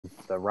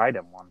the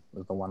Rydam one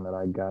was the one that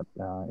I got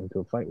into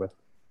a fight with.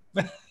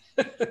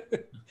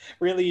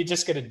 Really, you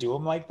just gonna do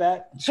them like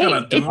that? Hey,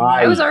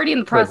 I was already in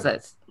the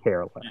process.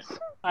 Careless.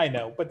 I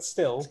know, but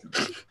still.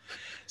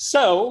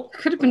 So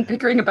could have been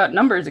bickering about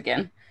numbers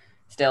again.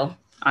 Still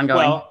ongoing.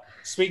 Well,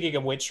 speaking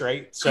of which,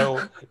 right?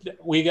 So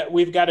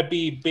we've got to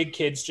be big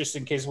kids just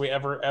in case we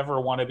ever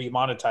want to be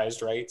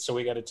monetized, right? So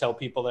we got to tell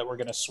people that we're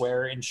gonna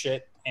swear and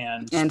shit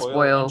and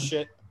spoil and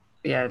shit.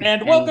 Yeah.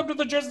 And welcome to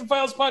the Dresden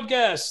Files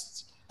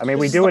podcast. I mean,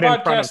 we do it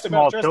in front of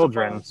small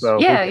children, so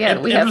yeah,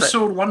 we have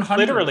episode 100.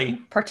 Literally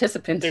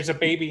participants. There's a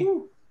baby.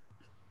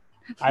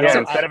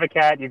 Instead of a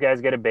cat, you guys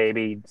get a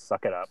baby.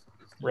 Suck it up.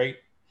 Right.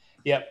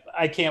 Yep.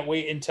 I can't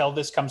wait until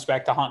this comes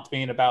back to haunt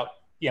me in about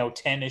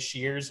 10-ish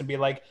years and be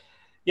like,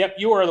 "Yep,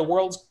 you are the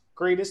world's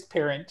greatest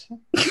parent,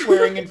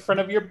 swearing in front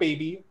of your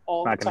baby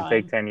all the time." It's not going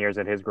to take 10 years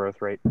at his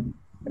growth rate.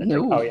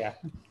 No. Oh yeah,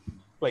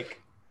 like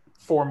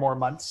 4 more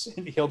months,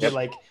 and he'll be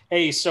like,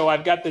 "Hey, so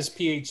I've got this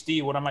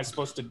PhD. What am I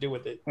supposed to do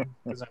with it?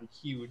 Because I'm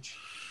huge."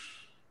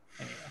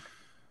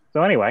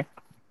 Anyway,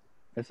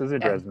 this is a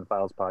Dresden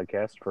Files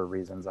podcast for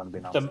reasons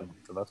unbeknownst to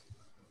most of us.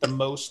 The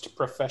most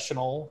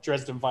professional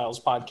Dresden Files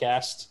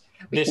podcast.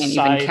 We can't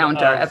even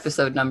count our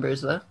episode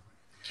numbers, though.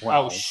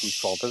 Wow, whose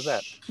fault is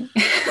that?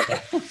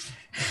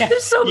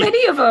 There's so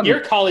many of them.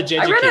 You're college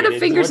educated. I ran out of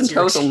fingers and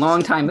toes a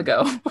long time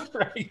ago.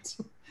 Right.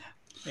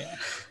 Yeah.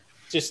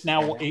 Just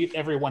now,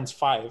 everyone's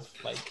 5.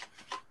 Like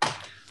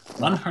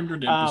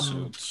 100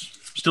 episodes.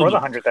 For the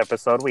 100th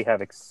episode, we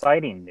have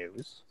exciting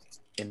news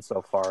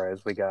insofar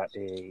as we got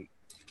a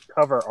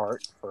cover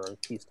art for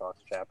Peace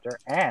Talks chapter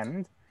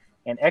and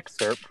an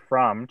excerpt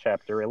from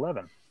chapter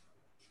 11.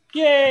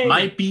 Yay!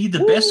 Might be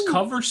the best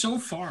cover so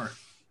far.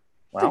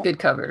 It's a good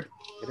cover.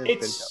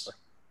 It is a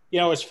good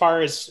cover. As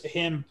far as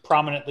him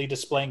prominently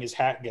displaying his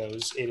hat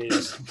goes, it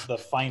is the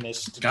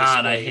finest.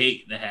 God, display. I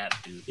hate the hat,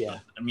 dude. Yeah.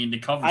 I mean, the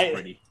cover's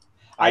pretty.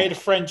 I had a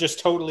friend just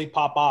totally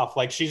pop off.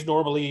 Like, she's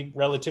normally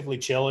relatively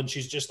chill, and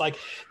she's just like,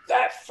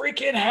 "That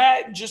freaking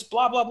hat," and just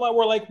blah, blah, blah.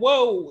 We're like,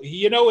 whoa,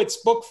 it's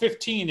book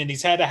 15, and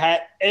he's had a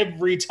hat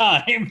every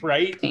time,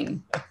 right?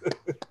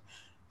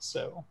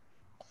 So.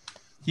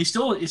 He's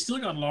still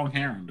got long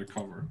hair under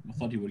cover. I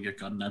thought he would get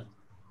gotten that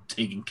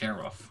taken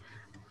care of.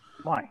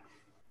 Why?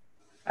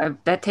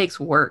 That takes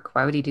work.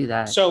 Why would he do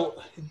that?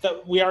 So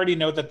we already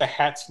know that the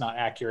hat's not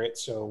accurate.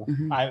 So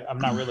I'm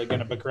not really going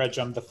to begrudge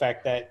him the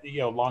fact that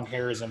long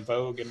hair is in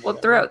vogue. And well,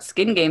 throughout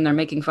Skin Game, they're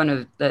making fun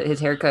of his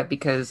haircut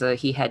because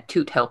he had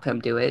Toot help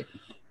him do it,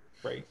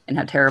 right? And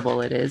how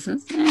terrible it is.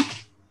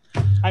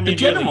 I mean, the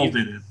general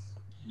did it.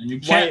 And you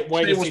can't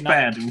say it was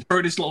bad. It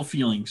hurt his little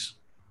feelings.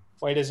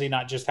 Why does he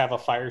not just have a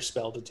fire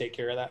spell to take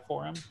care of that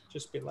for him?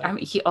 Just be like. I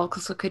mean, he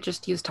also could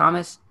just use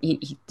Thomas. The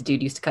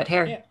dude used to cut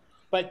hair. Yeah.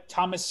 But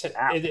Thomas,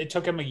 it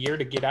took him a year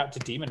to get out to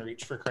Demon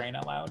Reach, for crying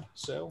out loud.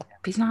 So but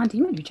he's not on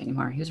Demon Reach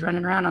anymore. He was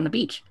running around on the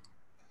beach.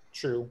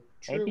 True.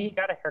 Maybe he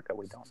got a haircut.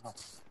 We don't know.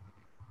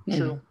 Yeah.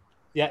 True.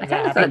 Yeah,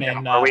 that happened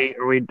in.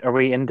 Are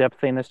we in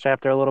depth in this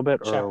chapter a little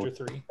bit? Chapter or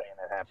 3. Saying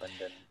it happened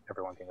and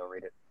everyone can go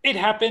read it. It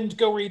happened.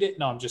 Go read it.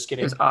 No, I'm just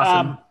kidding. It was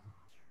awesome.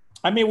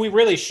 I mean, we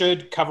really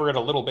should cover it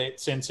a little bit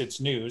since it's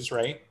news,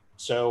 right?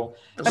 So,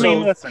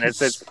 listen,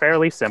 it's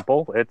fairly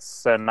simple.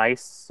 It's a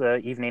nice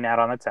evening out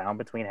on the town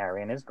between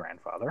Harry and his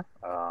grandfather.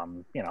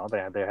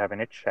 They're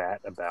having a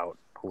chat about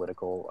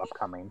political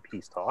upcoming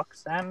peace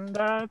talks, and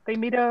they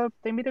meet a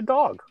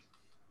dog.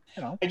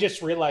 I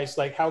just realized,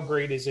 like, how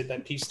great is it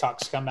that peace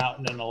talks come out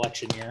in an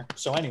election year?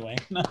 So anyway,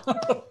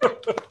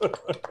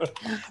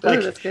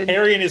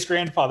 Harry and his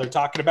grandfather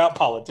talking about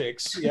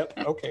politics. Yep.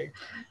 Okay.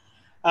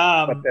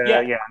 I'm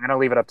gonna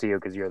leave it up to you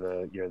because you're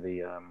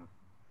the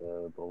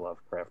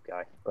Lovecraft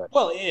guy.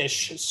 But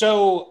ish.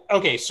 So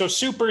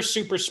super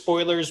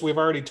spoilers. We've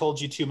already told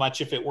you too much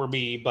if it were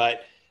me,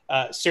 but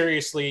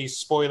seriously,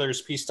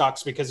 spoilers. Peace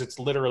Talks, because it's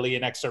literally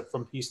an excerpt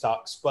from Peace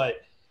Talks. But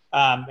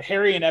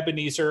Harry and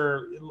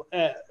Ebenezer,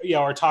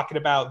 are talking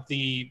about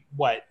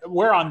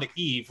we're on the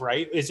eve,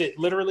 right? Is it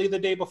literally the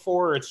day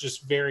before, or it's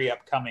just very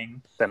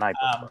upcoming? The night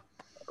before.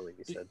 I believe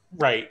you said.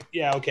 Right.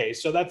 Yeah. Okay.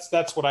 So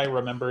that's what I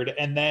remembered.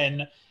 And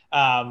then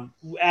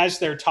as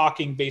they're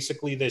talking,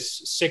 basically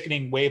this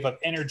sickening wave of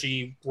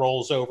energy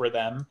rolls over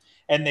them,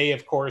 and they,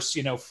 of course,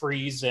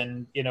 freeze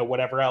and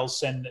whatever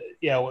else. And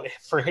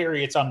for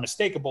Harry, it's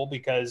unmistakable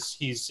because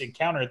he's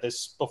encountered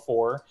this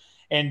before,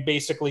 and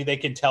basically they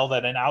can tell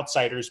that an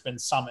outsider's been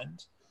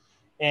summoned.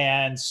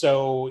 And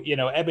so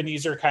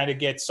Ebenezer kind of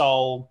gets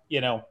all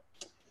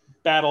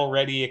battle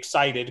ready,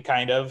 excited,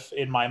 kind of,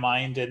 in my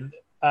mind. And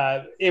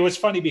it was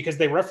funny because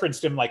they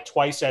referenced him like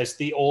twice as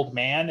the old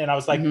man. And I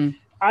was like,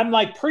 I'm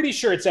like pretty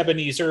sure it's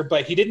Ebenezer,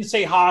 but he didn't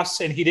say Haas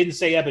and he didn't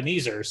say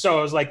Ebenezer. So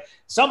I was like,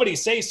 somebody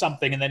say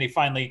something. And then he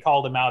finally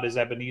called him out as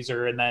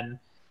Ebenezer. And then,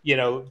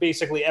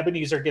 basically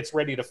Ebenezer gets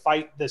ready to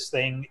fight this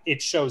thing.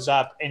 It shows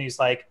up and he's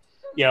like,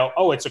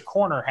 it's a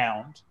corner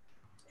hound.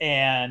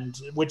 And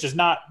which is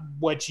not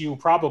what you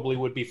probably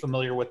would be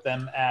familiar with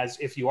them as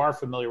if you are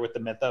familiar with the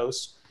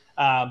mythos.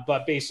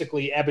 But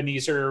basically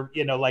Ebenezer,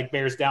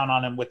 bears down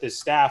on him with his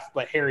staff,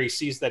 but Harry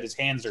sees that his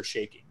hands are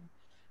shaking.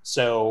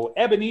 So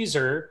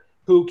Ebenezer,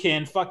 who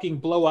can fucking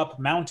blow up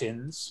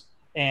mountains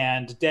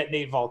and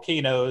detonate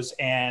volcanoes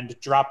and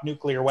drop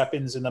nuclear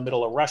weapons in the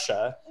middle of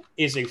Russia,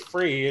 is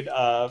afraid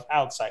of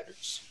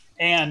outsiders.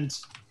 And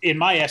in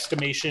my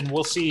estimation,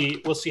 we'll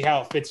see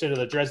how it fits into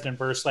the Dresden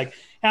verse. Like,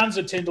 Hounds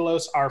of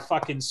Tindalos are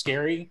fucking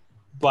scary,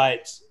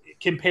 but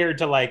compared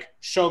to like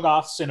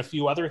Shoggoths and a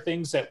few other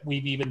things that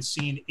we've even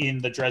seen in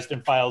the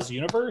Dresden Files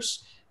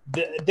universe,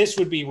 this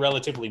would be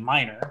relatively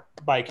minor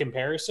by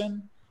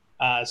comparison.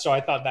 So I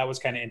thought that was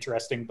kind of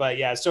interesting. But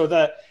yeah, so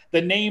the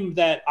name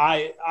that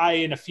I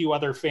and a few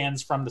other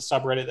fans from the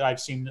subreddit that I've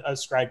seen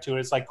ascribe to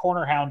it is like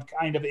Corner Hound.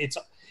 Kind of, it's,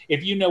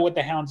 if you know what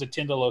the Hounds of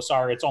Tindalos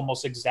are, it's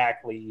almost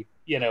exactly,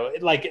 you know,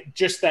 like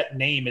just that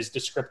name is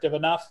descriptive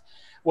enough.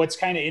 What's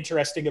kind of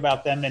interesting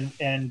about them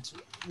and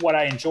what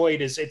I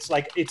enjoyed is it's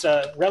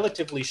a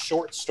relatively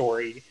short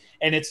story,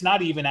 and it's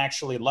not even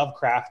actually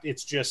Lovecraft.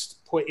 It's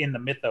just put in the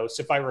mythos.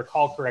 If I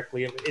recall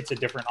correctly, it's a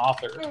different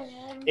author.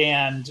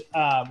 And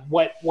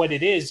what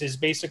it is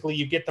basically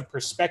you get the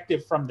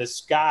perspective from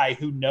this guy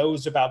who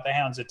knows about the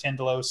Hounds of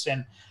Tindalos.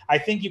 And I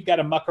think you've got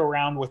to muck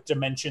around with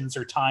dimensions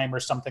or time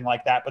or something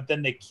like that, but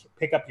then they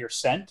pick up your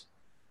scent,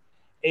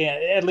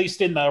 at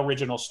least in the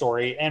original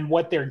story. And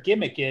what their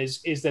gimmick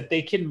is that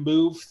they can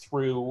move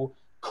through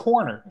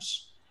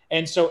corners.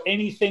 And so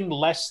anything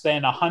less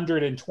than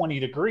 120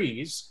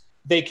 degrees,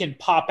 they can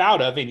pop out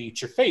of and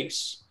eat your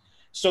face.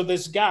 So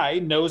this guy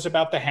knows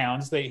about the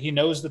hounds. He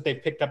knows that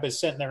they've picked up his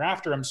scent and they're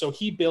after him. So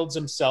he builds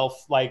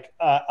himself like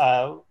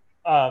a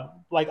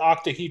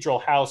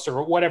octahedral house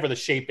or whatever the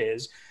shape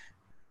is.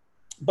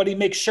 But he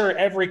makes sure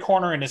every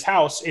corner in his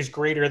house is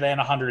greater than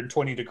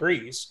 120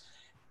 degrees.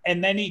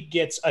 And then he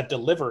gets a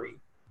delivery.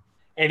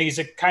 And he's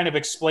kind of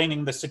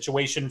explaining the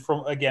situation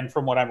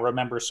from what I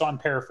remember. So I'm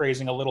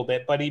paraphrasing a little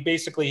bit, but he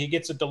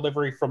gets a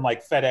delivery from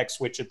like FedEx,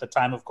 which at the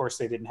time, of course,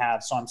 they didn't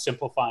have. So I'm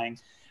simplifying,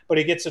 but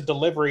he gets a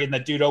delivery and the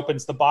dude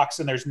opens the box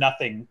and there's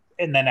nothing.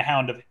 And then a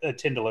Hound of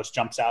Tindalos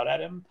jumps out at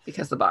him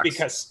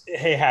because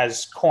he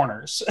has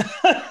corners.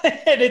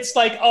 And it's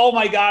like, oh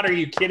my God, are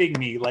you kidding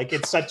me? Like,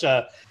 it's such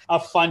a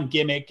fun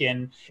gimmick.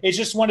 And it's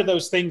just one of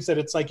those things that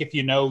it's like, if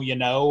you know, you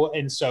know.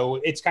 And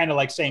so it's kind of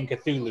like saying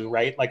Cthulhu,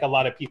 right? Like a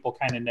lot of people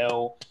kind of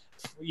know,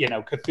 you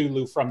know,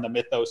 Cthulhu from the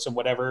mythos and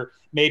whatever.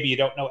 Maybe you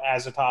don't know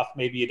Azathoth.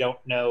 Maybe you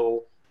don't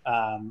know,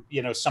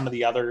 you know, some of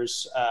the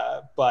others.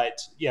 But,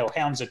 you know,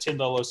 Hounds of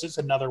Tindalos is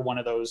another one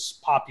of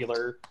those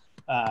popular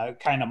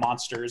kind of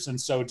monsters. And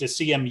so to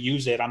see him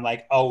use it, I'm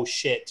like, oh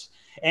shit.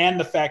 And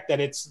the fact that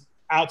it's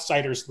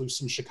outsiders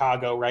loose in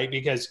Chicago, right?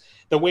 Because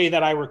the way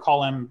that I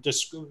recall him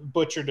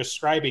Butcher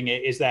describing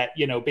it is that,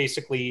 you know,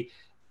 basically,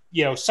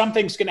 you know,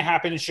 something's going to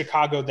happen in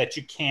Chicago that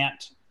you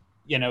can't,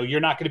 you know, you're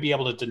not going to be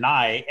able to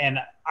deny. And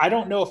I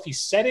don't know if he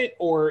said it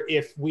or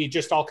if we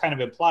just all kind of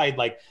implied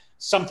like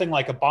something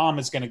like a bomb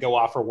is going to go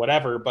off or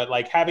whatever, but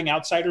like having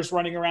outsiders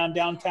running around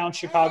downtown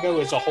Chicago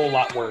is a whole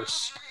lot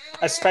worse,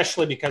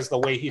 especially because the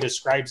way he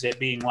describes it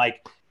being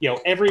like, you know,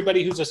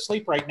 everybody who's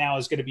asleep right now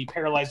is going to be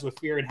paralyzed with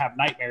fear and have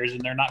nightmares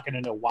and they're not going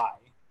to know why,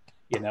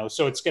 you know?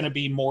 So it's going to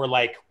be more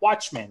like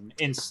Watchmen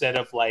instead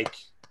of like,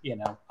 you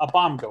know, a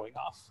bomb going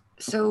off.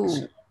 So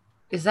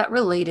is that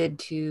related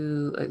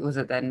to, was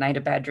it that Night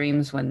of Bad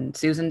Dreams when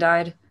Susan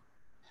died?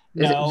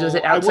 Was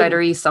it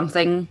outsidery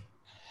something?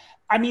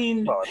 I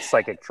mean, well, it's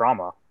psychic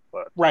trauma,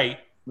 but right.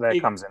 That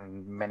comes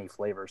in many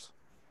flavors.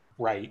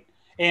 Right.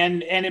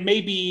 And it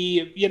may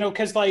be, you know,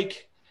 because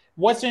like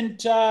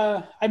wasn't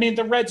I mean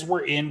the Reds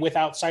were in with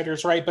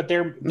outsiders, right? But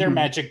their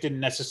magic didn't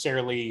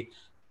necessarily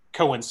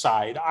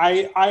coincide.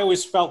 I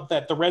always felt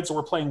that the Reds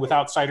were playing with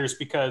outsiders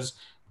because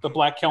the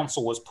Black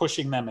Council was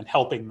pushing them and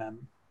helping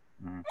them.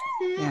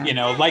 Yeah. You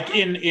know, like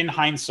in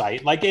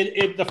hindsight, like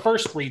it the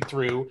first read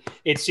through,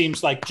 it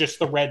seems like just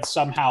the Reds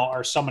somehow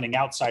are summoning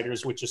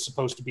outsiders, which is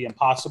supposed to be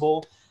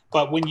impossible.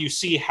 But when you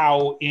see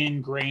how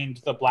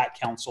ingrained the Black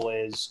Council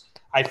is,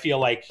 I feel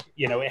like,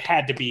 you know, it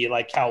had to be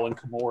like Cal and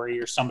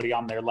Komori or somebody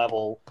on their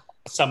level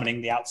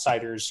summoning the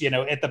outsiders, you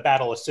know, at the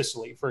Battle of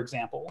Sicily, for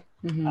example.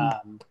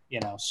 You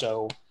know,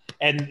 so,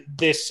 and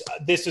this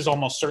is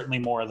almost certainly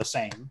more of the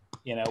same,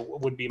 you know,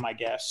 would be my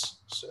guess.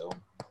 So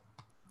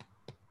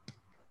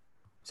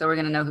we're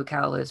going to know who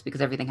Cal is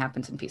because everything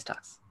happens in peace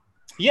talks.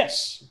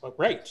 Yes,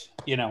 right.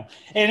 You know,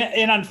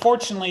 and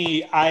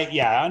unfortunately,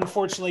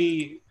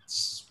 unfortunately,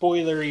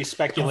 spoilery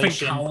speculation. Do you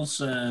think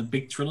Cal's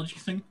big trilogy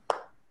thing?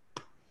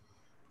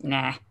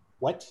 Nah.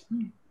 What?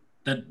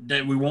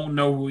 That we won't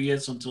know who he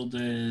is until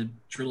the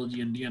trilogy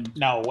in the end.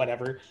 No,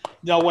 whatever.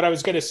 No, what I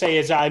was going to say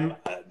is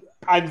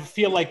I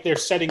feel like they're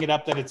setting it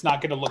up that it's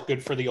not going to look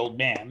good for the old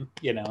man,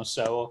 you know,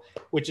 so,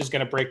 which is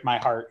going to break my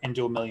heart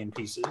into a million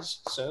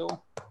pieces.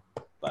 So,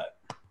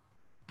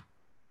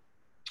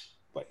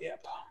 but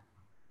yep.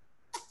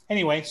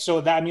 Anyway,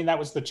 so that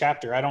was the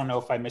chapter. I don't know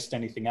if I missed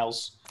anything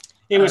else.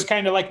 It was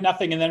kind of like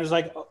nothing, and then it was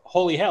like,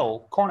 holy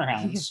hell, corner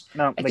hounds.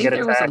 No, I think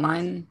there was a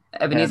line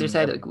Ebenezer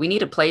said, "We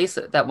need a place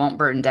that won't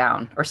burn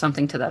down," or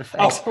something to that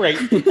effect. Oh, right.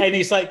 And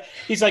he's like,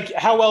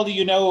 how well do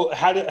you know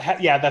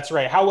yeah, that's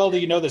right. How well do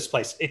you know this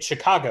place? It's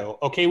Chicago.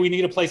 Okay, we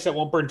need a place that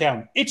won't burn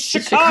down. It's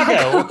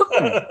Chicago.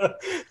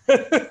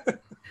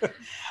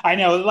 I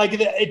know, like,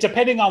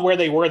 depending on where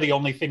they were, the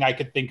only thing I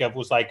could think of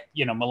was like,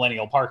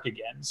 Millennial Park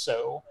again.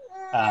 So,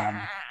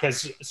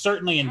 because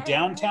certainly in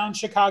downtown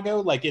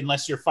Chicago, like,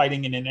 unless you're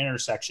fighting in an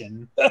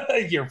intersection,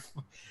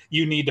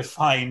 you need to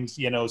find,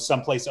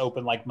 someplace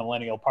open like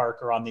Millennial Park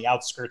or on the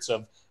outskirts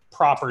of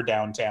proper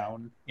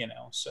downtown,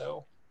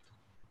 so.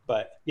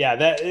 But yeah,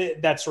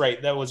 that's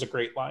right. That was a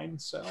great line.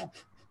 So,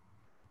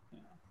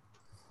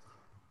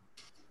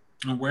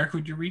 yeah. Where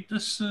could you read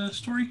this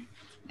story?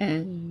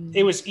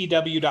 It was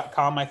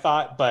EW.com, I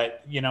thought,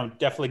 but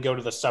definitely go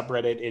to the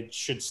subreddit. It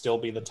should still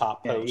be the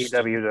top post.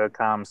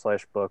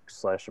 EW.com/book/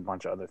 a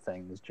bunch of other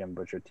things. Jim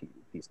Butcher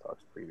Peace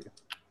Talks preview.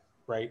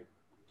 Right.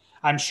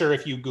 I'm sure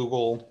if you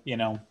Google,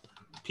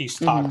 Peace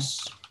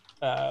Talks,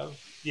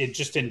 it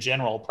just in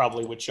general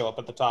probably would show up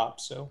at the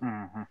top. So,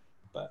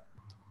 but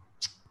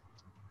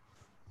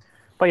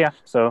yeah,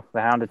 so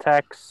the Hound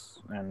attacks,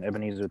 and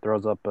Ebenezer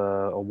throws up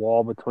a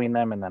wall between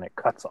them, and then it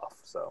cuts off.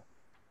 So,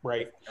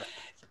 right.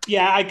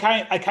 Yeah, I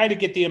kind of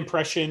get the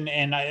impression,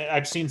 and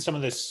I've seen some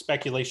of this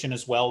speculation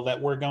as well, that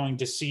we're going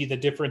to see the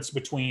difference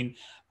between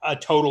a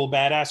total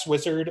badass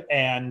wizard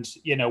and,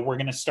 we're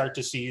going to start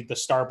to see the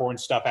Starborn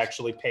stuff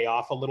actually pay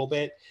off a little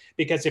bit.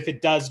 Because if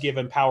it does give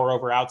him power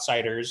over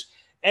outsiders,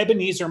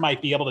 Ebenezer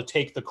might be able to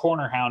take the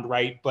corner hound,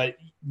 right? But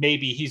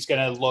maybe he's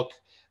going to look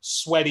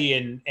sweaty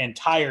and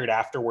tired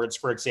afterwards,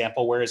 for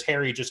example, whereas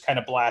Harry just kind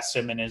of blasts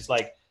him and is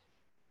like,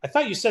 I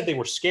thought you said they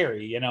were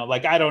scary,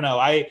 like, I don't know.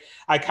 I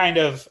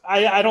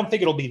don't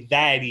think it'll be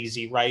that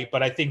easy, right?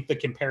 But I think the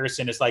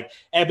comparison is like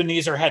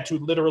Ebenezer had to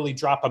literally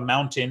drop a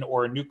mountain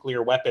or a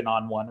nuclear weapon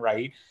on one,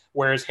 right?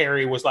 Whereas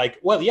Harry was like,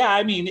 well, yeah,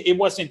 I mean, it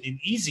wasn't an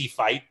easy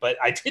fight, but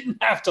I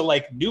didn't have to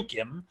like nuke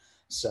him.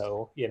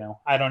 So,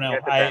 I don't know.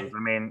 Yeah,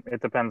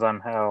 it depends on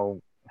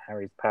how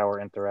Harry's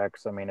power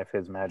interacts. I mean, if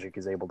his magic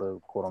is able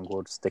to quote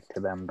unquote stick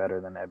to them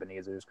better than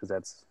Ebenezer's, because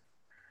that's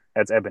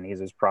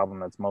Ebenezer's problem.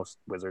 That's most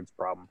wizards'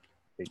 problem.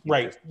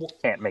 Right.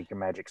 Can't make your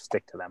magic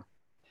stick to them.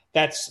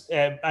 That's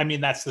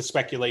that's the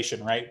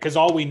speculation, right? Because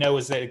all we know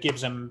is that it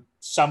gives him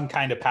some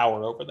kind of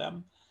power over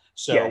them.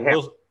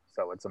 So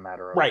so it's a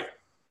matter of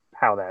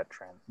how that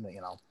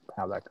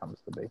how that comes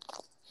to be.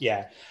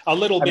 Yeah, a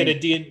little bit of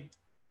D.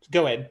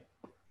 Go ahead.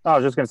 I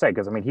was just gonna say,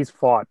 because he's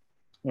fought,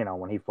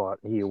 when he fought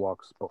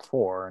Ewoks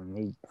before, and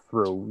he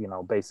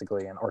threw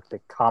basically an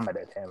Arctic comet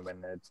at him,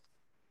 and it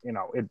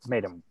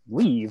made him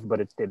leave, but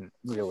it didn't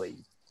really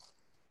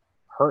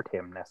hurt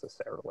him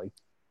necessarily,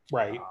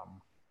 right?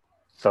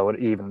 So it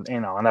even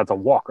and that's a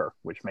walker,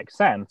 which makes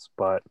sense,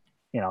 but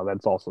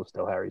that's also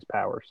still Harry's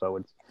power.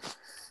 So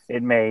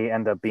it may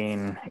end up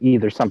being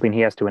either something he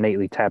has to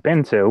innately tap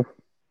into,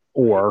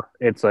 or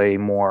it's a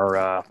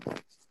more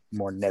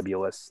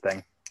nebulous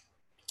thing.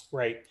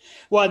 Right.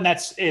 Well, and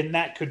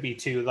that could be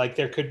too. Like,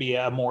 there could be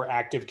a more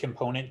active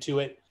component to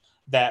it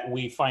that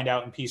we find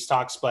out in Peace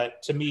Talks.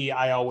 But to me,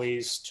 I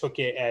always took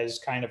it as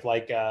kind of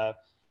like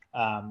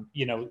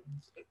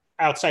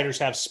outsiders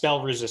have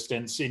spell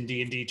resistance in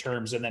D&D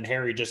terms, and then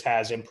Harry just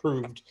has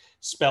improved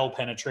spell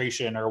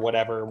penetration or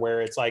whatever,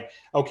 where it's like,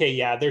 okay,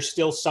 yeah, they're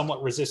still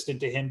somewhat resistant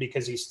to him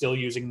because he's still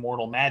using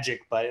mortal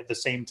magic, but at the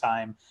same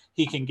time,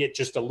 he can get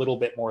just a little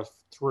bit more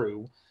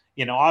through.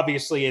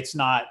 Obviously it's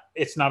not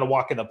a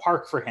walk in the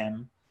park for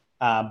him,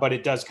 but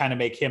it does kind of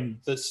make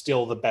him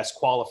still the best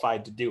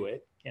qualified to do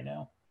it,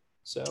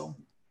 So,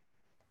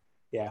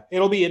 yeah,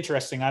 it'll be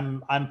interesting.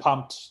 I'm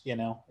pumped,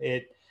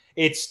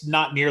 It's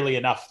not nearly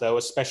enough, though,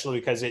 especially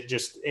because it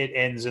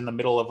ends in the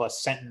middle of a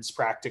sentence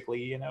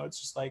practically. It's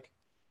just like.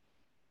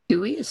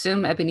 Do we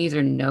assume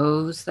Ebenezer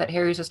knows that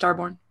Harry's a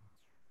Starborn?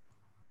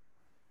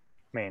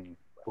 I mean,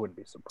 I wouldn't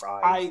be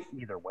surprised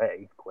either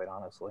way, quite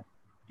honestly.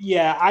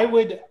 Yeah, I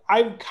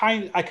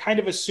kind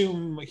of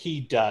assume he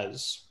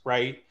does,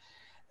 right?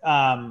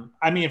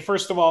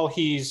 First of all,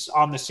 he's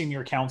on the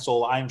senior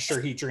council. I'm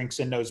sure he drinks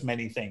and knows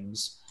many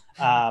things.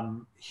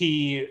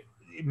 Maggie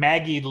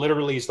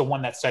literally is the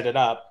one that set it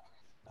up.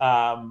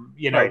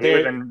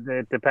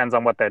 It depends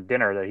on what that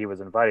dinner that he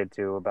was invited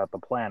to about the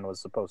plan was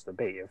supposed to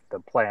be. If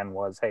the plan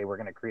was, hey, we're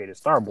going to create a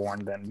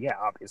Starborn, then yeah,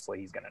 obviously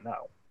he's going to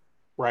know.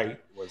 Right. If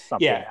it was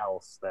something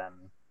else, then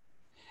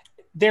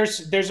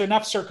there's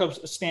enough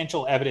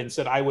circumstantial evidence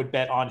that I would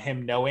bet on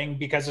him knowing,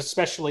 because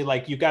especially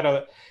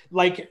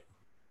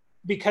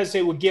because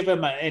it would give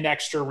him an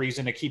extra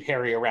reason to keep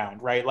Harry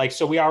around, right? Like,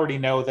 so we already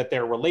know that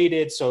they're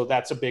related, so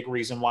that's a big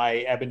reason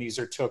why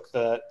Ebenezer took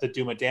the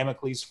Doom of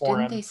Damocles for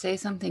him. Didn't they say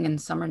something in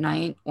Summer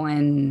Night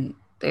when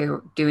they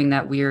were doing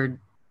that weird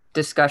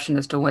discussion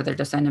as to whether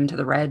to send him to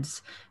the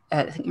Reds?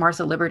 I think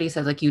Martha Liberty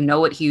said, like,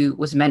 what he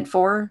was meant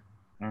for?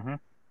 Mm-hmm.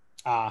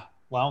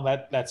 Well,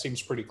 that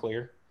seems pretty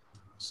clear.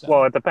 So.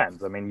 Well, it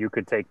depends. I mean, you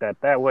could take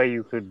that way.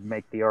 You could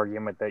make the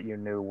argument that you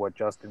knew what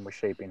Justin was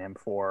shaping him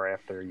for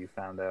after you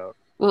found out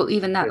Well,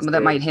 even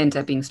that might hint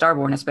at being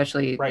Starborn,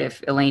 especially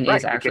if Elaine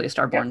is actually a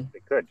Starborn.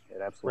 It could.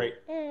 It absolutely.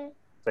 Right.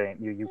 Saying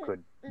you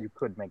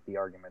could make the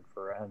argument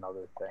for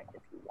another thing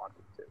if you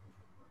wanted to.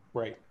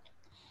 Right.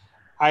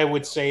 I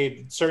would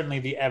say certainly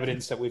the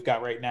evidence that we've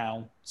got right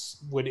now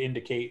would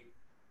indicate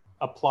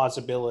a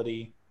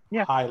plausibility,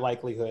 high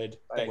likelihood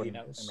that he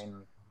knows. I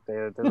mean,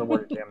 there's a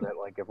word to him that,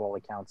 like, if all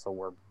the council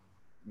were,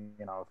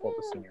 if all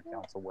the senior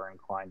council were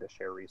inclined to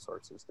share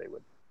resources, they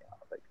would,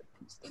 they could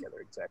piece together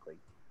exactly.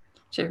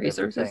 Share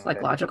resources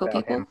like logical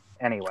people? Him.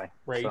 Anyway.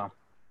 Right. So,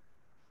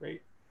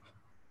 right.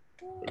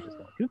 They just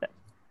won't do that.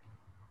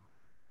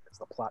 Because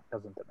the plot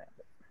doesn't demand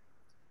it.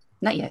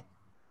 Not yet.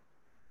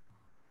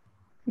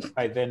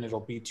 By then it'll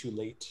be too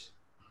late.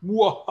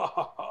 Whoa.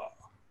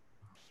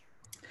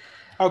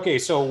 Okay,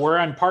 so we're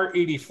on part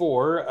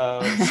 84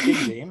 of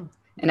Skin Game.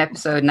 In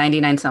episode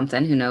 99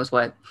 something, who knows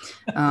what.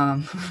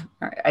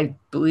 I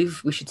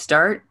believe we should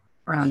start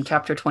around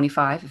chapter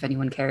 25, if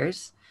anyone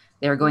cares.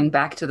 They are going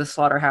back to the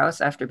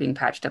slaughterhouse after being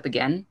patched up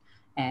again,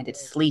 and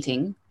it's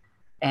sleeting.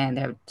 And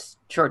they have a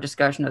short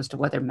discussion as to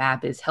whether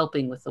Mab is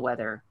helping with the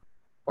weather,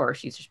 or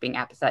she's just being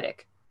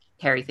apathetic.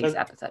 Harry thinks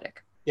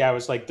apathetic. Yeah, I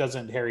was like,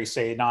 doesn't Harry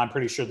say, no, I'm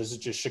pretty sure this is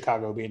just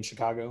Chicago being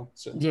Chicago.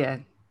 So yeah.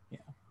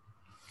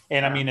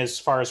 And I mean, as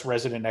far as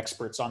resident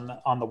experts on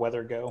the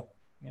weather go,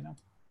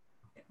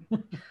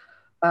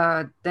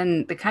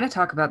 Then they kind of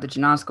talk about the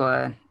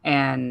Janoskwa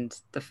and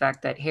the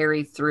fact that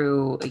Harry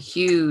threw a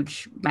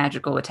huge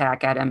magical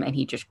attack at him and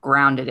he just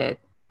grounded it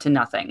to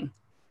nothing.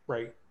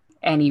 Right.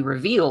 And he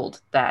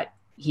revealed that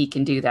he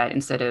can do that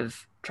instead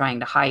of trying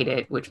to hide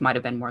it, which might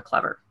have been more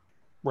clever.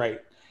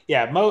 Right.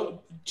 Yeah,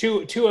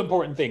 two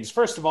important things.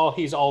 First of all,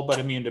 he's all but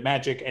immune to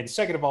magic, and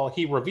second of all,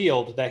 he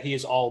revealed that he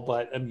is all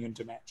but immune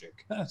to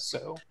magic.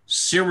 So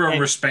zero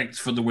respect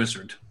for the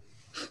wizard.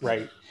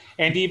 Right.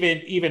 And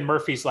even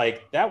Murphy's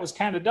like, that was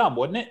kind of dumb,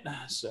 wasn't it?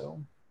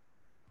 So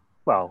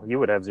well, you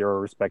would have zero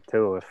respect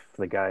too if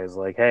the guy is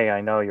like, hey,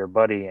 I know your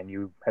buddy, and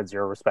you had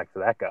zero respect for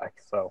that guy.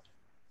 So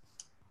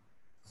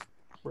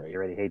he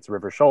already hates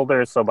River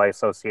Shoulders, so by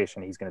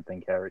association he's gonna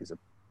think Harry's a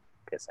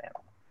piss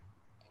animal.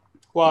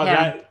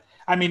 Well,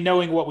 I mean,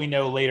 knowing what we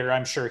know later,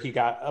 I'm sure he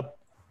got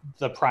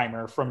the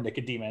primer from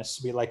Nicodemus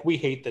to be like, we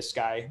hate this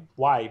guy.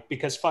 Why?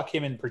 Because fuck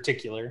him in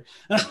particular.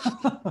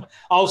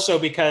 Also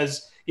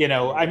because,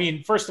 I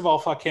mean, first of all,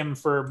 fuck him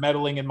for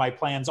meddling in my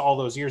plans all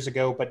those years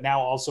ago, but now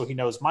also he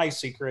knows my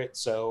secret,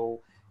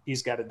 so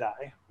he's got to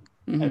die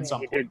at some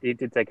point. He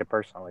did take it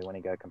personally when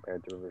he got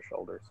compared to River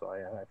Shoulders, so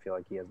I feel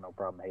like he has no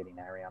problem hating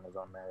Harry on his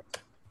own merits.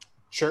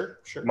 Sure.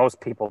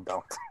 Most people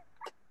don't.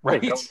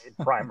 Right. They don't need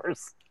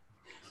primers.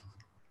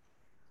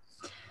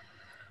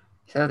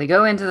 So they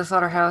go into the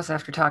slaughterhouse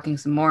after talking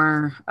some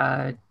more.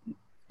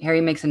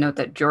 Harry makes a note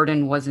that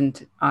Jordan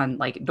wasn't on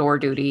door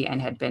duty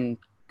and had been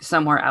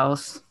somewhere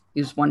else. He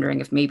was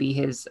wondering if maybe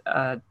his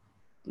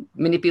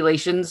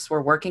manipulations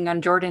were working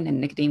on Jordan, and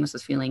Nicodemus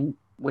was feeling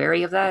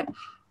wary of that.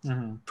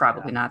 Mm-hmm.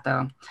 Probably not,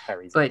 though.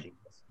 Harry's but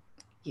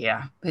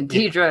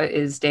Deidre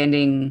is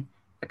standing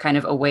kind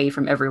of away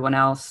from everyone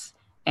else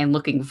and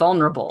looking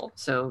vulnerable.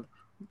 So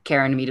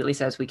Karen immediately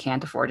says, we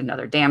can't afford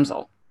another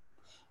damsel.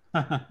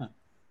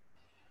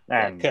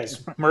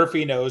 Because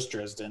Murphy knows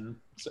Dresden.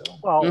 So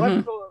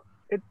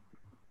this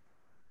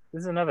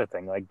is another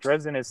thing. Like,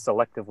 Dresden is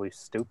selectively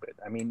stupid.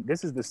 I mean,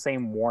 this is the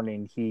same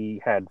warning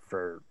he had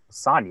for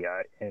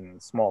Sonya in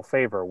Small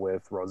Favor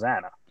with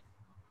Rosanna.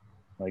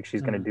 Like,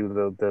 she's going to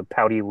do the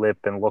pouty lip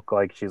and look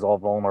like she's all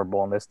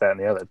vulnerable and this, that, and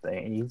the other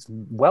thing. He's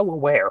well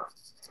aware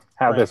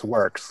how this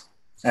works.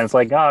 And it's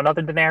like, oh,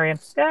 another Denarian?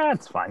 Yeah,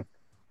 it's fine.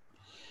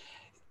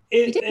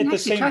 He didn't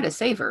actually try to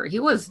save her.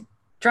 He was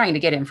trying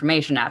to get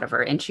information out of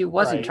her, and she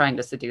wasn't trying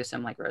to seduce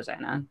him like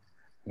Rosanna.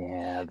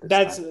 Yeah,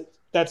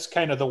 that's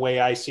kind of the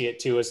way I see it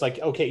too. It's like,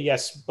 okay,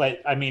 yes, but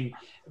I mean,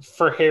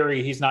 for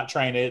Harry, he's not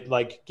trying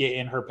to get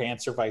in her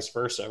pants or vice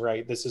versa,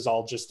 right? This is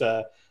all just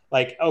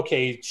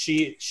okay,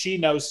 she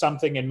knows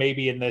something, and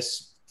maybe in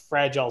this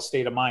fragile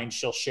state of mind,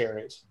 she'll share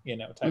it,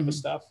 type of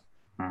stuff.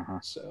 Uh-huh.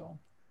 So,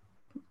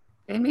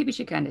 and maybe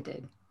she kind of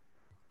did,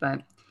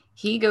 but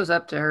he goes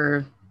up to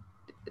her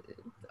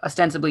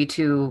ostensibly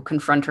to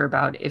confront her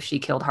about if she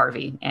killed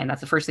Harvey. And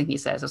that's the first thing he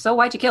says. So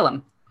why'd you kill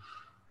him?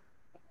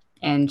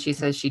 And she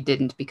says she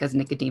didn't because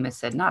Nicodemus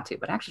said not to.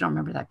 But I actually don't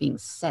remember that being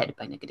said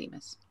by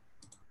Nicodemus.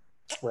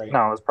 Right.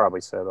 No, it was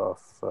probably said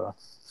off. Well,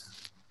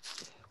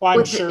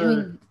 I'm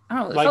sure. I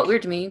don't know. It felt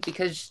weird to me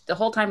because the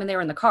whole time when they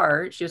were in the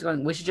car, she was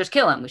going, we should just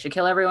kill him. We should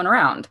kill everyone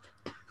around.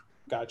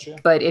 Gotcha.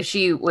 But if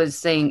she was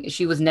saying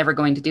she was never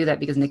going to do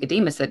that because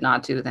Nicodemus said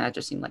not to, then that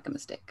just seemed like a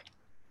mistake.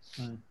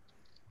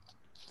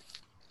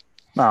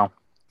 No,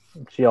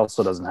 she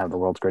also doesn't have the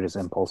world's greatest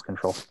impulse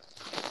control.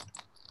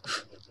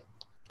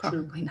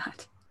 Probably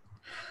not.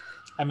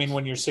 I mean,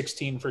 when you're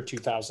 16 for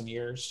 2,000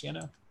 years,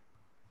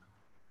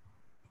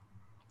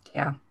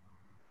 Yeah.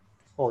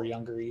 Or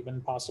younger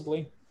even,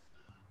 possibly.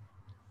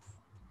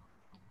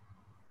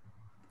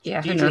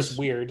 Yeah, Deidre's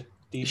weird.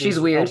 She's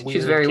weird.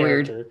 She's very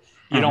character. weird.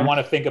 You don't want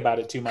to think about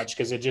it too much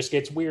because it just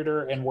gets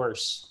weirder and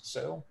worse.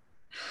 So.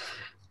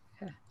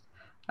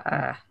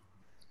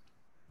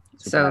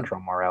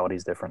 Supernatural morality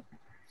is different.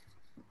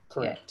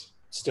 Correct. Yeah.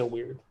 Still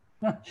weird.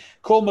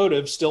 Cool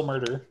motive, still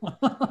murder.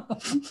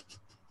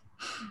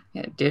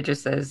 Yeah, Deirdre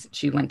says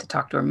she went to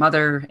talk to her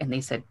mother and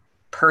they said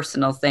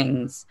personal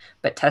things,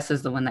 but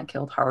Tessa's the one that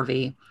killed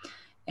Harvey.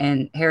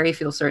 And Harry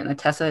feels certain that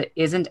Tessa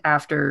isn't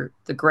after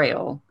the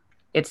Grail.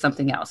 It's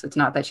something else. It's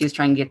not that she's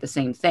trying to get the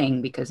same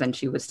thing, because then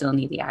she would still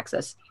need the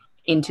access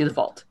into the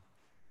vault.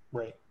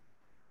 Right.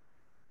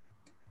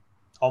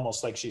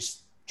 Almost like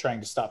she's trying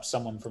to stop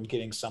someone from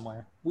getting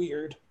somewhere.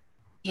 Weird.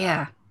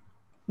 Yeah.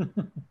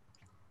 And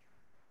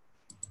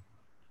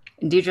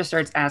Deirdre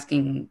starts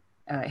asking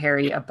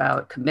Harry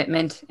about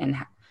commitment and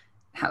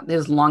how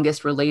his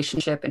longest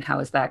relationship and how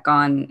has that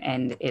gone,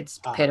 and it's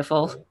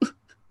pitiful.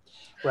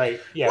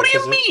 Right. Yeah. What do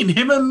you mean?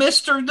 Him and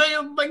Mister, they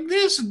like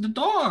this and the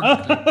dog.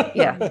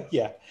 Yeah.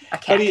 Yeah. A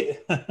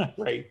cat.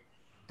 Right.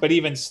 But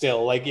even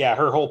still, like, yeah,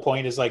 her whole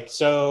point is like,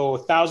 so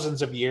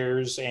thousands of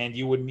years and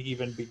you wouldn't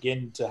even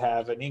begin to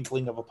have an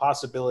inkling of a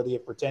possibility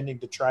of pretending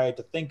to try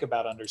to think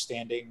about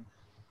understanding.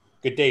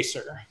 Good day,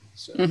 sir.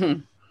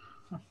 So,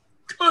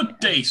 Good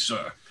day,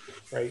 sir.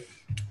 Right.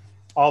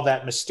 All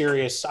that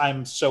mysterious,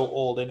 I'm so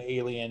old and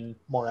alien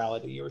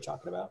morality you were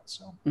talking about.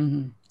 So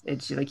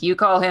It's like, you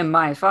call him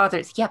my father.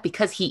 It's, yeah,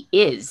 because he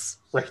is.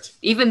 Right.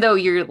 Even though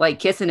you're like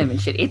kissing him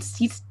and shit,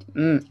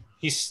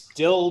 he's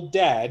still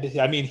dead.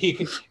 I mean, he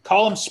can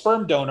call him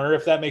sperm donor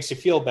if that makes you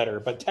feel better,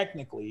 but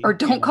technically, or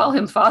don't call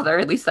him father.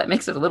 At least that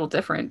makes it a little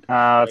different.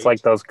 It's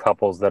like those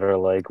couples that are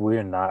like,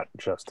 we're not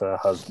just a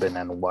husband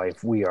and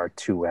wife. We are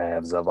two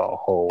halves of a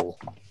whole.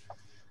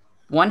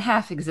 One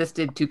half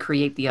existed to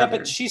create the other. Yeah,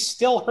 but she's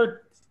still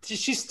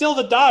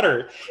the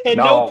daughter. At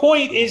no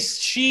point is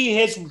she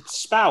his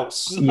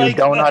spouse. You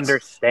don't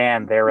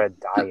understand. They're a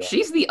dyad.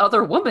 She's the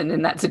other woman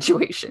in that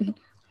situation.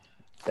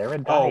 They're a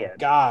dyad. Oh,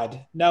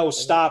 God. No,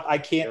 stop. I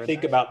can't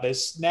think about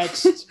this.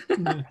 Next.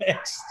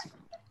 Next.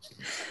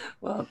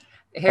 Well,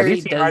 Harry Have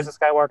you seen Rise of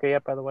Skywalker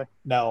yet, by the way?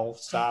 No,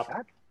 stop.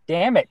 God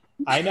damn it.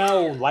 I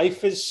know.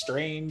 Life is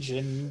strange,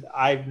 and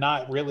I'm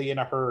not really in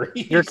a hurry.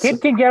 Your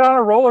kid can get on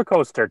a roller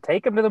coaster.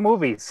 Take him to the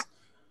movies.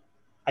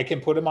 I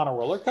can put him on a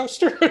roller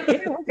coaster?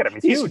 Yeah, look at him.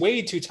 He's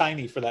way too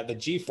tiny for that. The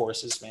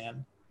G-forces,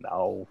 man.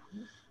 No.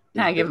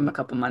 I give him a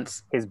couple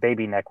months. His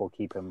baby neck will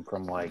keep him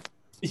from, like,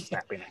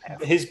 snapping in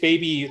half. His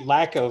baby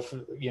lack of,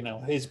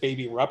 his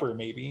baby rubber,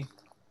 maybe.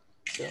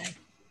 So.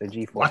 The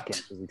G-force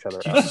cancels each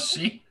other out.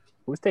 See?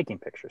 Who's taking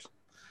pictures?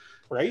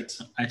 Right?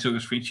 I took a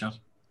screenshot.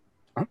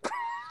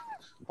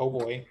 Oh,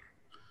 boy.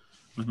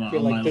 I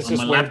feel like this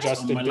is where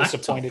Justin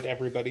disappointed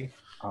everybody.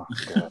 Oh,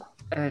 God.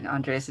 And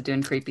Andreas is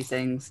doing creepy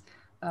things.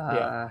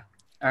 Yeah.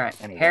 All right.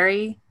 Anyway.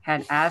 Harry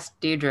had asked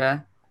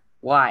Deirdre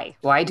why.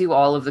 Why do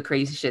all of the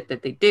crazy shit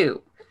that they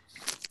do?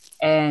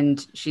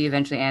 And she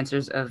eventually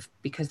answers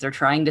because they're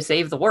trying to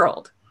save the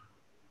world.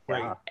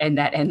 Right. And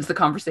that ends the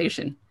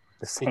conversation.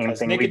 The same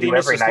thing we do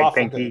every night.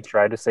 Pinky,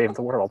 try to save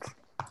the world.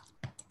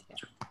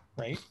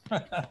 Right.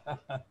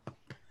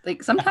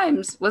 Like,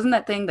 sometimes, wasn't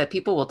that thing that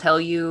people will tell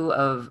you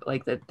of,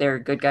 like, that they're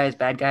good guys,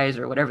 bad guys,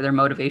 or whatever their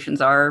motivations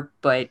are,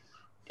 but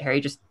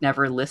Harry just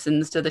never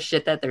listens to the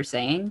shit that they're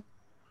saying?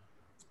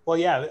 Well,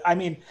 yeah, I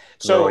mean,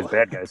 They're always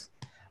bad guys.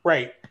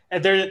 Right.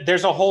 And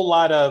there's a whole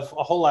lot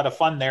of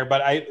fun there,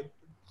 but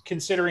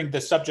considering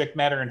the subject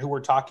matter and who we're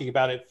talking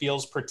about, it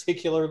feels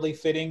particularly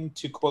fitting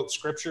to quote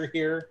scripture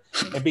here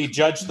and be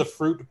judge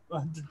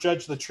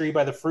the tree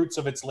by the fruits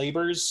of its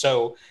labors.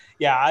 So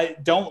yeah, I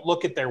don't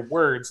look at their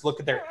words, look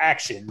at their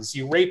actions.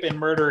 You rape and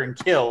murder and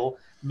kill.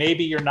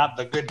 Maybe you're not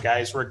the good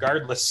guys,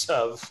 regardless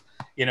of,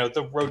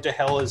 the road to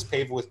hell is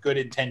paved with good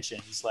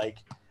intentions. Like,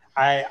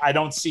 I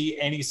don't see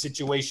any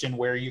situation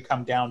where you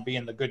come down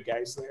being the good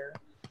guys there.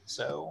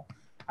 So,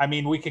 I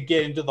mean, we could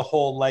get into the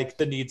whole, like,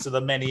 the needs of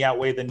the many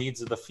outweigh the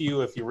needs of the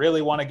few if you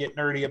really want to get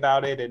nerdy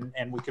about it,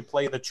 and we could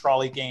play the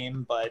trolley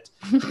game. But,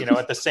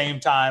 at the same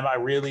time, I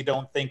really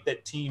don't think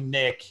that Team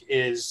Nick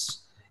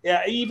is,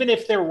 even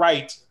if they're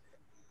right,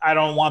 I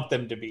don't want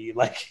them to be.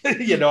 Like,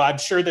 I'm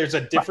sure there's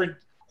a different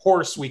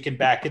horse we can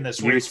back in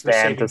this race for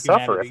saving to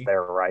suffer humanity. If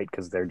they're right,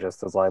 because they're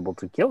just as liable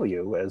to kill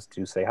you as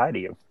to say hi to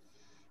you.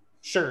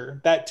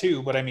 Sure, that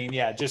too. But I mean,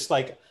 yeah, just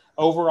like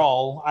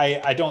overall,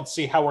 I don't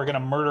see how we're going to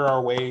murder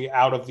our way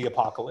out of the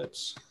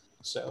apocalypse.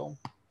 So,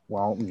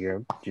 well,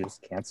 you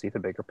just can't see the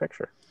bigger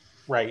picture.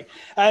 Right.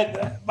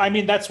 I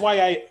mean, that's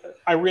why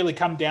I really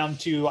come down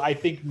to, I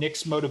think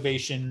Nick's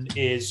motivation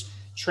is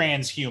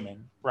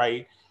transhuman,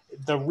 right?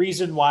 The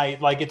reason why,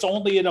 like, it's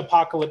only an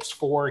apocalypse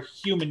for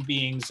human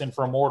beings and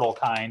for mortal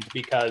kind,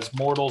 because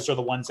mortals are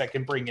the ones that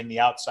can bring in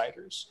the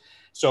outsiders.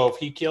 So if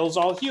he kills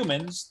all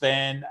humans,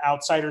 then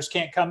outsiders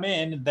can't come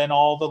in, and then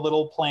all the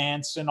little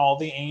plants and all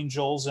the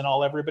angels and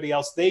everybody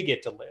else, they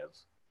get to live.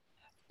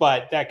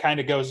 But that kind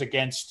of goes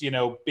against,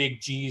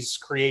 Big G's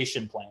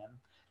creation plan,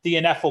 the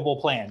ineffable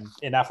plan.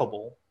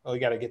 Ineffable. Oh,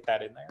 you got to get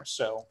that in there.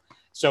 So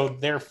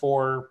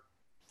therefore,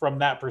 from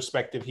that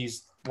perspective,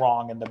 he's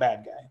wrong and the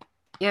bad guy.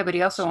 Yeah, but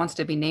he also wants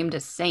to be named a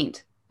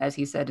saint, as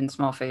he said in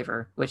Small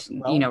Favor, which,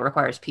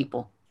 requires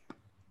people.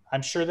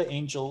 I'm sure the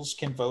angels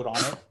can vote on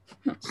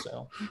it.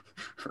 So,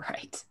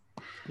 Right.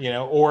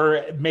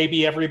 Or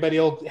maybe everybody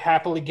will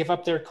happily give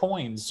up their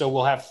coins. So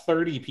we'll have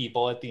 30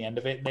 people at the end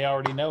of it. And they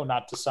already know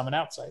not to summon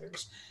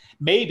outsiders.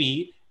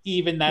 Maybe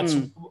even that's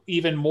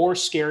even more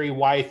scary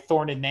why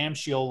Thorn and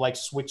Namshiel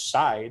switch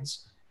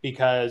sides,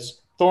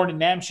 because Thorn and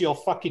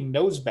Namshiel fucking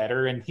knows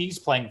better and he's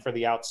playing for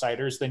the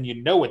outsiders, then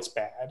it's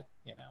bad,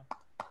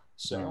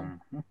 So,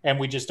 and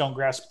we just don't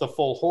grasp the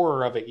full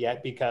horror of it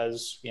yet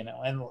because,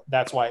 and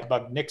that's why it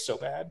bugged Nick so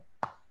bad.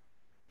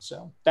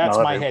 So that's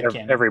my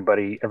headcanon.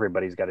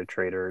 Everybody's got a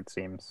traitor, it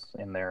seems,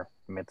 in their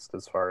midst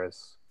as far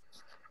as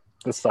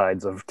the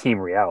sides of team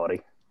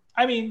reality.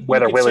 I mean,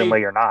 whether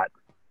willingly or not.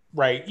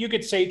 Right. You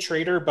could say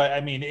traitor, but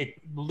I mean, it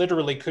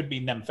literally could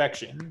be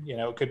Nemfection.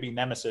 It could be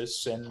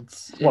Nemesis.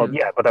 But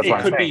that's what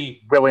I'm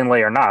saying.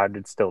 Willingly or not,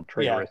 it's still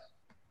traitorous.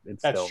 Yeah,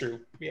 that's true.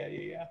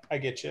 Yeah. I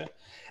get you.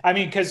 I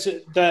mean, because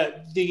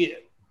the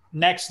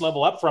next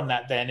level up from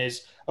that then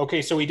is,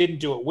 okay, so we didn't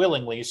do it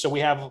willingly. So we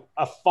have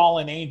a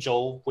fallen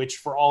angel, which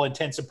for all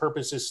intents and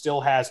purposes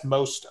still has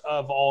most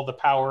of all the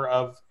power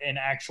of an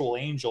actual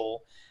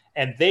angel.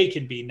 And they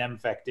can be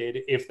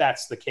nemfected. If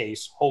that's the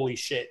case, holy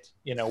shit.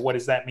 What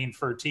does that mean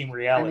for team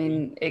reality? I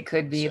mean, it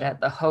could be that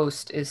the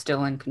host is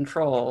still in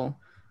control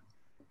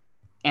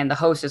and the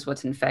host is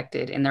what's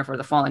infected, and therefore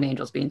the fallen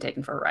angel's being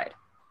taken for a ride.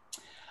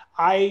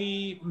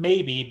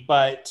 Maybe,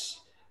 but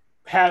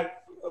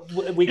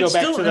we go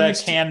back to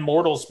can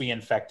mortals be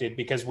infected,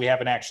 because we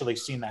haven't actually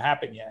seen that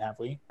happen yet, have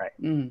we? Right.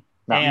 No,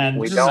 and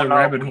we don't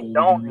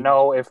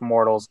know if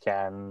mortals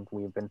can.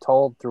 We've been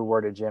told through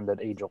word of Jim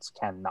that angels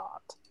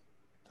cannot.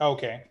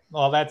 Okay,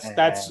 well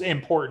that's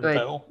important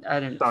though.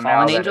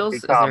 Fallen angels,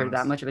 is there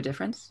that much of a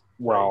difference?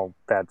 Well,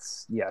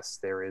 yes,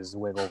 there is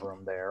wiggle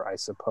room there, I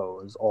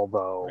suppose.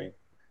 Although,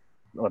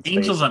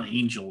 angels on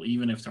angel,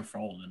 even if they're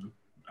fallen,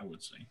 I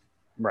would say.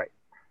 Right.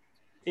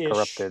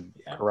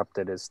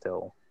 Corrupted is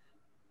still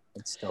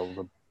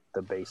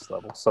the base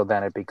level. So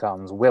then it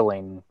becomes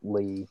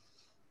willingly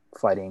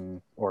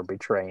fighting or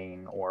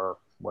betraying or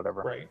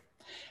whatever. Right.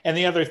 And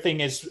the other thing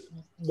is,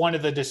 one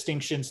of the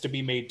distinctions to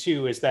be made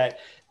too is that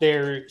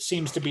there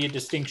seems to be a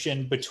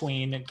distinction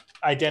between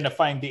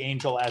identifying the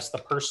angel as the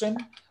person,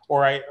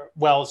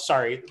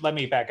 let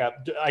me back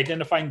up.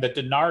 Identifying the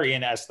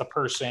Denarian as the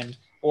person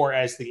or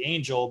as the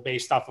angel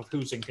based off of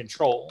who's in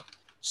control.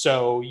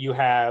 So you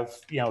have,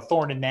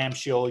 Thorn and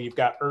Namshiel, you've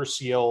got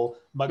Ursiel,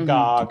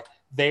 Magog.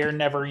 They're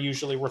never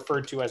usually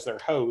referred to as their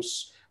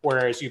hosts,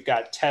 whereas you've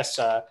got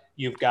Tessa,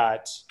 you've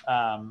got,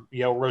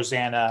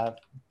 Rosanna.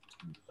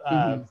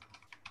 Why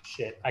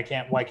can't I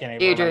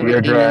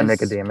remember? Deirdre,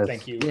 Nicodemus.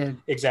 Thank you. Yeah.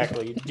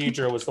 Exactly.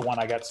 Deirdre was the one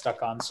I got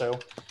stuck on. So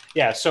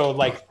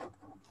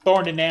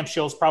Thorn and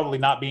Namshiel's probably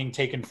not being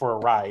taken for a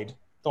ride.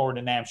 Thorn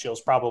and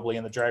Namshiel's probably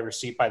in the driver's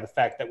seat by the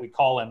fact that we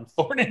call him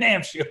Thorn and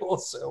Namshiel.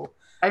 So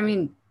I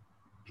mean,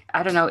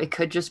 I don't know, it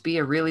could just be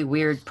a really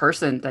weird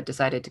person that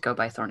decided to go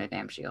by Thorn and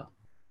Namshiel.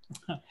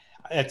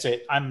 That's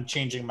it. I'm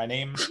changing my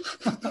name.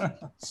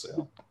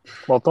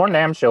 Well, Thorn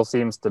Namshiel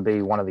seems to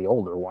be one of the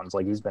older ones.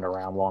 He's been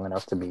around long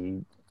enough to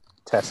be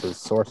Tessa's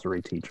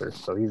sorcery teacher,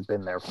 so he's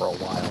been there for a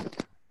while.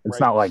 It's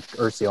not like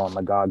Ursiel and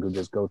Magog who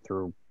just go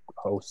through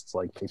hosts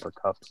like paper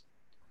cups.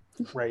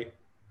 Right.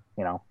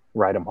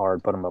 Ride them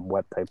hard, put them up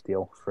wet type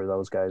deal for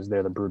those guys.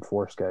 They're the brute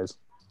force guys.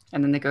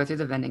 And then they go through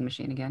the vending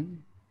machine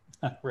again.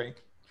 Right.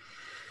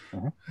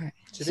 Mm-hmm.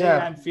 Today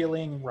I'm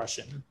feeling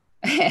Russian.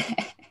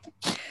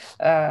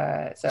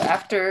 So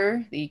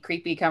after the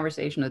creepy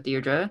conversation with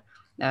Deirdre,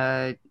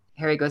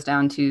 Harry goes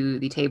down to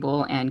the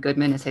table and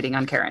Goodman is hitting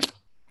on Karen.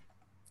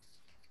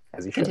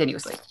 As he should.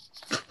 Continuously.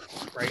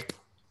 Right.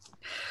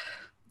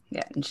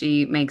 Yeah, and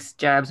she makes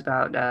jabs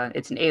about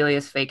it's an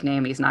alias, fake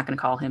name. He's not going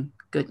to call him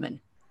Goodman.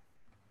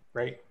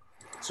 Right.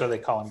 So they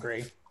call him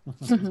Gray.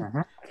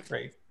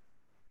 Right.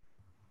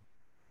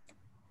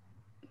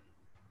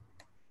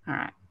 All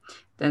right.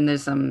 Then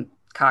there's some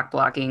cock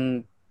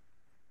blocking,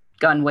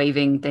 gun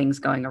waving things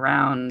going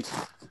around.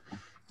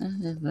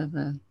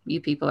 You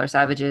people are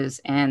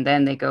savages. And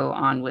then they go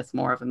on with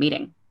more of a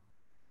meeting.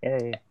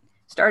 Yay.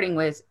 Starting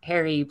with,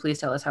 Harry, please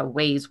tell us how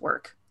ways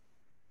work.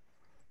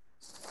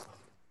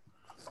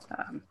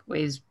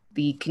 Ways,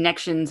 the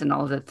connections and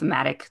all of the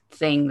thematic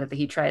thing that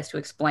he tries to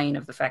explain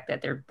of the fact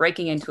that they're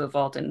breaking into a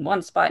vault in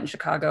one spot in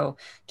Chicago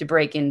to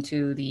break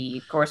into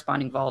the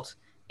corresponding vault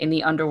in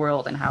the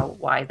underworld, and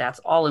why that's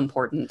all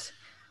important.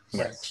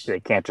 Yes, they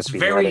can't just be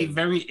very,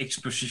 very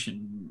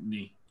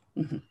exposition-y.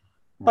 Mm-hmm.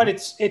 But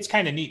it's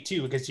kind of neat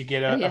too, because you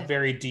get a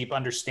very deep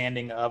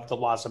understanding of the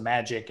laws of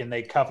magic, and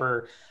they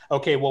cover,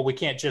 okay, well, we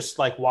can't just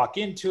walk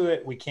into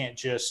it. We can't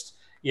just,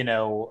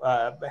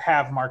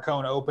 have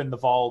Marcone open the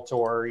vault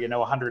or,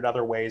 100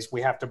 other ways.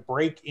 We have to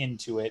break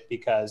into it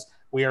because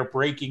we are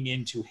breaking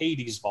into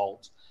Hades'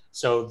 vault.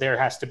 So there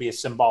has to be a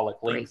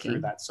symbolic link through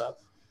that stuff.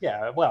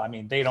 Yeah, well, I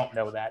mean, they don't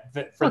know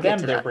that. For them,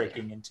 they're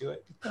breaking into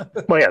it.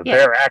 Well,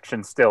 their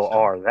actions still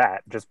are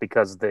that, just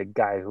because the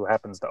guy who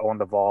happens to own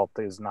the vault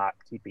is not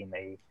keeping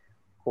a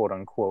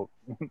quote-unquote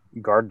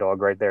guard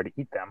dog right there to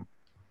eat them.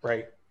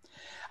 Right.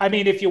 I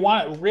mean, if you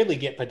want to really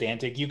get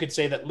pedantic, you could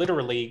say that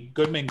literally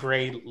Goodman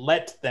Gray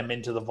let them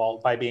into the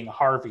vault by being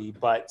Harvey,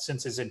 but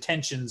since his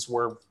intentions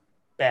were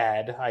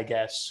bad, I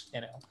guess,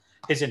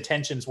 his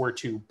intentions were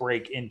to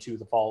break into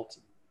the vault.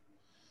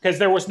 Because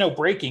there was no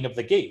breaking of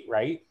the gate,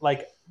 right?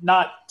 Like,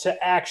 not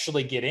to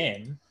actually get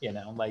in,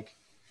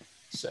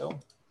 so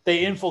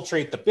they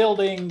infiltrate the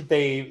building.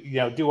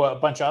 They, do a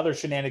bunch of other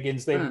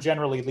shenanigans. They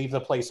generally leave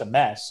the place a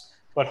mess.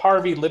 But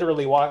Harvey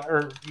literally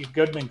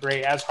Goodman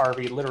Gray as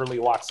Harvey literally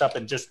walks up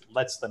and just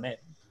lets them in.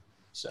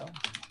 So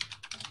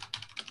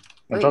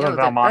it doesn't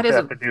Valmont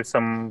have to do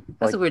some.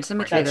 That's a weird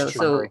symmetry, though.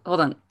 So hold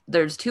on.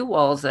 There's two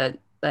walls that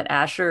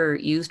Asher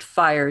used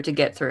fire to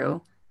get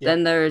through. Yeah.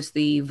 Then there's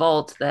the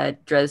vault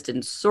that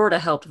Dresden sort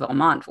of helped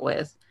Valmont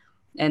with,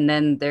 and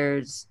then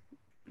there's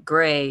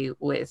Gray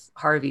with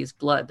Harvey's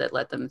blood that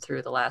let them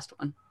through the last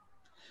one.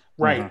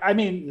 Right. I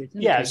mean,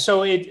 yeah.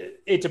 So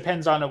it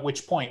depends on at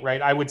which point,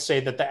 right? I would say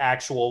that the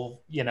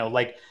actual,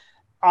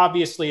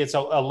 obviously it's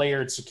a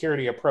layered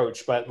security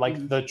approach, but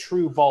the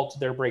true vault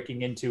they're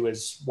breaking into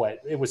is what?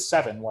 It was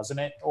 7,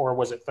 wasn't it? Or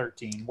was it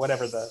 13?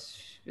 Whatever the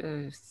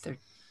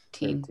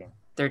 13.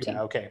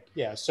 Yeah, okay.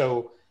 Yeah.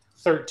 So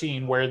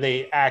 13, where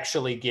they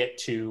actually get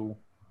to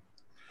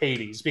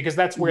Hades, because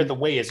that's where the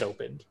way is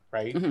opened,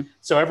 right?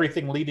 So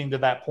everything leading to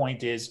that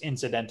point is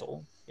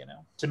incidental,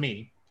 to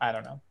me. I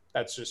don't know.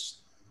 That's just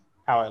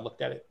how I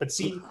looked at it. But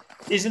see,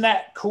 isn't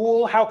that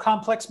cool how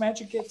complex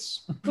magic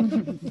gets?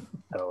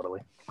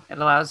 Totally. It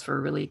allows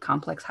for really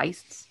complex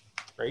heists.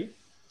 Right?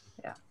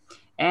 Yeah.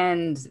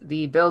 And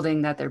the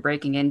building that they're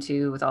breaking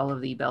into with all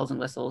of the bells and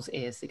whistles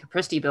is the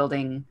Capristi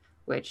building,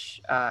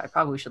 which I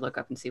probably should look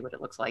up and see what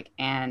it looks like.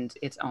 And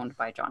it's owned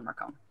by John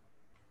Marcone.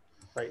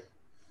 Right.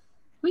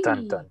 Whee!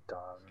 Dun, dun, dun.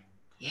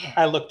 Yeah.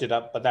 I looked it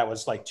up, but that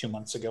was like 2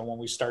 months ago when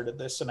we started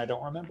this, and I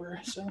don't remember.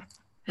 So,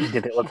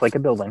 did it look like a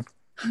building?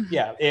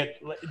 Yeah,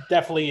 it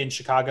definitely in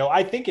Chicago.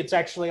 I think it's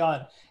actually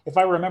on, if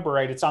I remember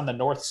right, it's on the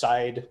north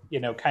side,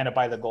 kind of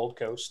by the Gold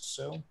Coast.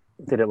 So,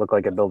 did it look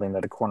like a building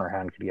that a corner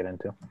hound could get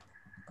into?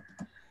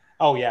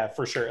 Oh yeah,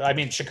 for sure. I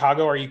mean,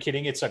 Chicago. Are you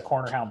kidding? It's a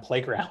corner hound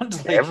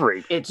playground.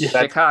 It's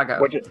Chicago.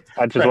 Which is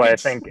why I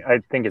think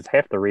it's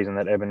half the reason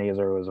that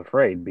Ebenezer was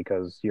afraid,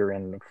 because you're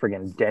in a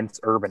friggin' dense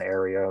urban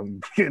area.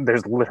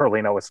 There's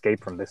literally no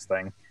escape from this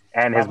thing,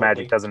 and his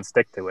magic doesn't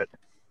stick to it.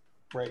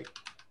 Right.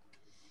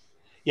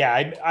 Yeah,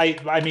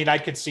 I mean, I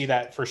could see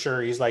that for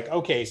sure. He's like,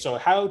 okay, so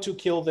how to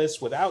kill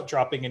this without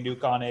dropping a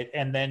nuke on it,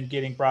 and then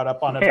getting brought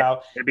up on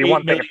about 8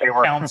 million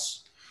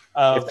counts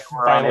of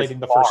violating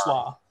the first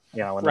law.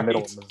 In the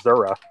middle of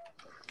Missouri,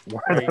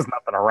 where there's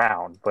nothing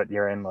around, but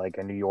you're in like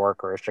a New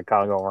York or a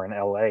Chicago or an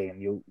LA,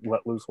 and you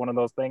let loose one of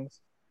those things.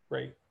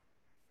 Right.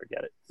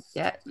 Forget it.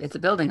 Yeah, it's a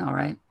building, all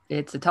right.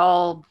 It's a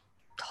tall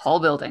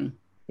building.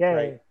 Yeah.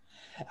 Right.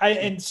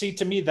 And see,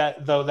 to me,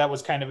 that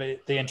was kind of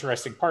the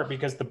interesting part,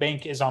 because the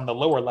bank is on the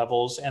lower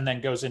levels and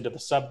then goes into the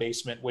sub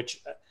basement,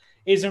 which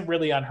isn't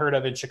really unheard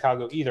of in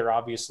Chicago either,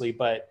 obviously,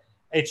 but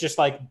it's just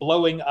like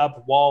blowing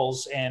up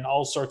walls and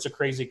all sorts of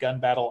crazy gun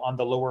battle on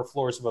the lower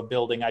floors of a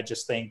building. I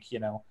just think,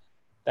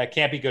 that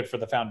can't be good for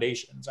the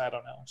foundations. I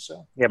don't know.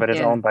 So yeah, but it's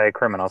owned by a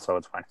criminal, so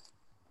it's fine.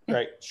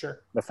 Right.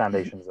 Sure. The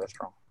foundations are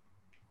strong.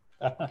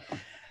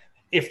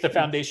 If the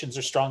foundations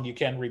are strong, you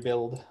can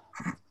rebuild.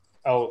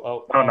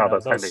 Oh no,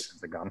 those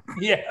foundations are gone.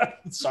 Yeah,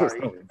 sorry.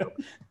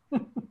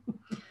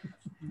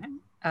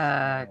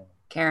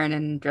 Karen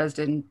and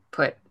Dresden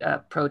put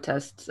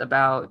protests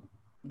about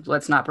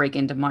let's not break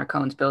into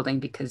Marcone's building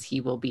because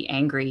he will be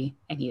angry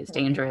and he is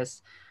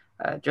dangerous.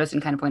 Dresden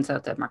kind of points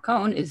out that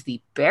Marcone is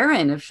the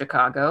Baron of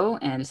Chicago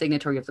and a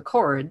signatory of the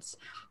Accords,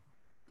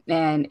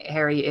 and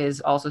Harry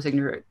is also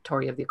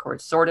signatory of the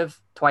Accords, sort of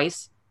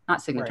twice,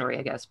 not signatory,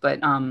 I guess, but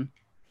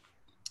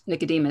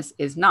Nicodemus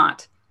is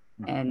not,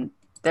 and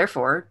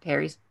therefore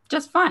Harry's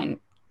just fine.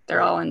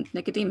 They're all in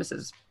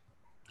Nicodemus's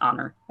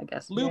honor, I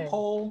guess.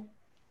 Loophole.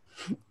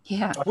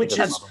 Yeah, which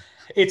is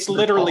it's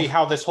literally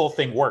how this whole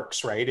thing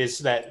works, right? Is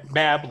that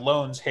Mab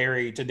loans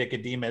Harry to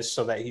Nicodemus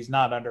so that he's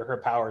not under her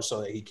power,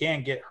 so that he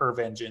can get her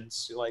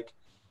vengeance. Like,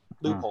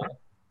 loophole.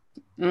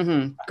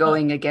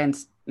 Going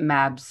against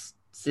Mab's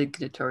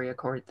signatory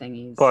accord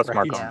thingies. Plus,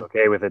 Marcone's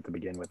okay with it to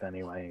begin with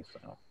anyway,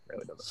 so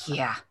really doesn't.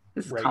 Yeah,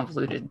 this is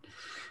convoluted.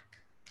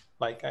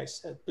 Like I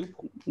said,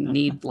 loophole.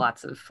 Need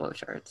lots of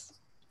flowcharts.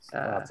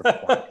 No.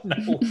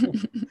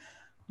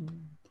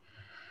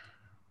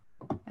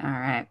 All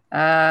right.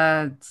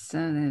 So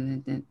where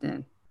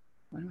am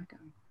I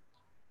going?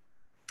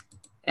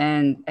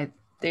 And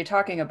they're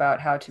talking about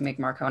how to make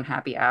Marcone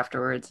happy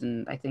afterwards,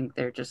 and I think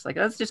they're just like,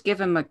 let's just give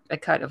him a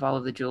cut of all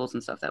of the jewels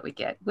and stuff that we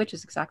get, which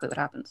is exactly what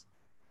happens.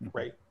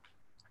 Right.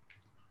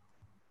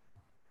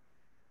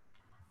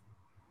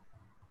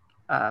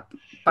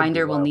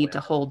 Binder will need to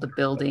hold the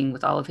building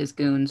with all of his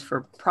goons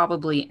for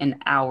probably an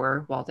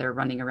hour while they're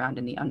running around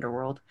in the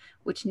underworld,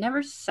 which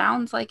never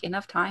sounds like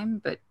enough time,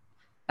 but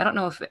I don't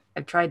know if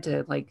I've tried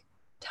to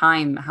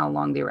time how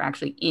long they were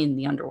actually in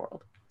the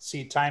underworld.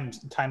 See,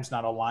 time's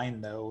not a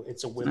line though.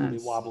 It's a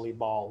wibbly wobbly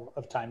ball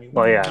of timing.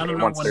 Well, yeah. I don't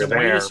know. When the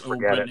way is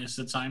open, is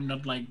the time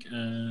not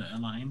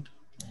aligned?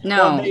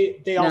 No. Well,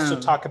 they also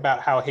talk about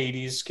how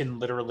Hades can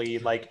literally,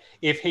 like,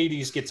 if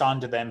Hades gets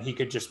onto them, he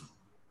could just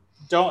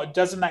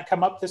doesn't that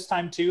come up this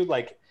time too?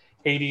 Like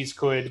Hades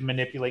could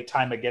manipulate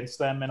time against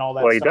them and all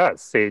that. Well, stuff. He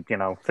does.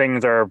 See,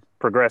 things are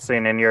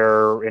progressing in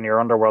your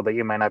underworld that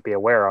you might not be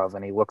aware of,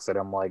 and he looks at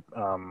him like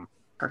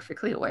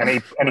perfectly aware,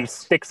 and he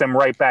sticks him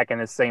right back in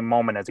the same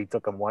moment as he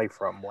took him away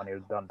from when he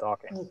was done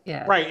talking.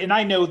 Yeah, right. And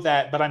I know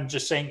that, but I'm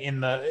just saying in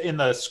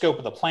the scope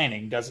of the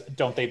planning,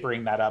 don't they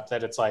bring that up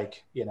that it's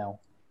like in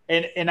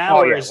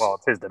ours? Well,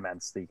 it's his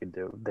demands that you could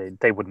do.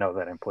 They would know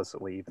that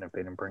implicitly, even if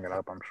they didn't bring it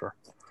up. I'm sure.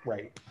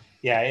 Right.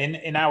 Yeah.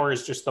 In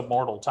ours, just the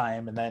mortal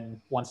time, and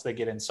then once they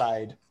get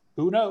inside,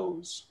 who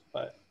knows?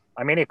 But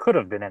I mean, it could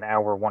have been an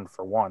hour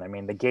 1-for-1. I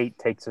mean, the gate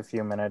takes a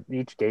few minutes.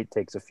 Each gate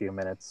takes a few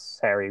minutes.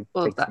 Harry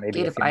takes the maybe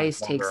Gate a of few Ice minutes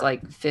takes longer.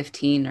 like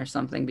 15 or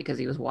something because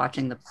he was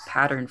watching the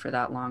pattern for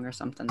that long or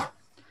something.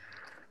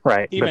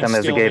 Right, even but then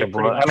there's still, a Gate they of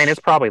pretty Blood. much- I mean, it's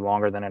probably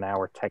longer than an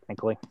hour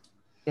technically.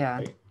 Yeah.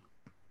 Right.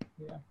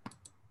 Yeah.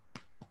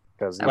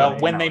 Because Well,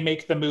 when they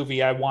make the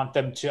movie, I want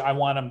them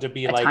to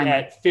be A like timer.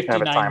 at Have a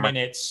 59 timer.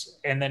 minutes,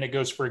 and then it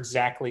goes for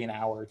exactly an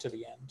hour to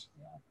the end.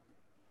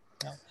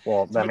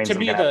 Well, that means to they're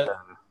me, gonna have to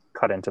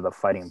cut into the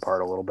fighting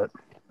part a little bit.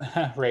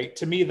 Right.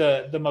 To me,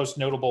 the most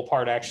notable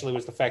part actually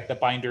was the fact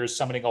that Binder is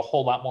summoning a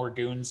whole lot more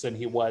goons than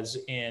he was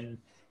in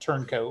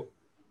Turncoat.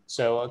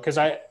 So, because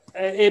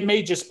it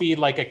may just be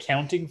like a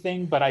counting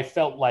thing, but I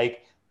felt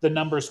like the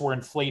numbers were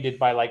inflated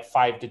by like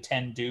 5 to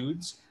 10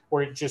 dudes,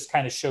 where it just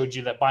kind of showed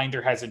you that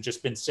Binder hasn't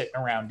just been sitting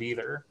around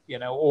either,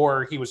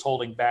 or he was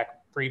holding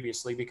back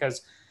previously,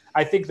 because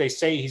I think they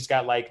say he's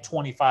got like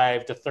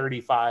 25 to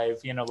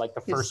 35, like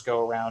the first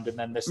go around, and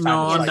then this time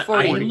No, it's on like the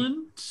 40.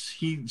 island,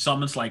 he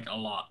summons like a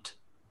lot.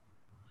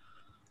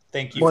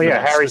 Thank you. Well, for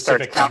yeah, that Harry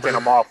starts specific counting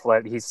number. them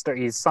off.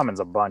 He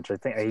summons a bunch. I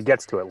think he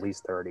gets to at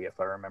least 30, if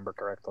I remember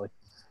correctly.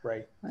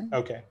 Right.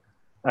 Okay.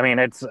 I mean,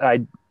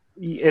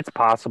 it's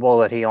possible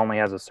that he only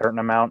has a certain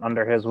amount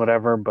under his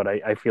whatever, but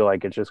I feel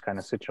like it's just kind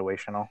of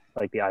situational.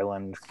 Like the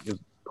island is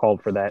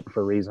called for that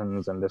for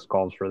reasons, and this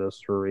calls for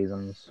this for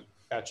reasons.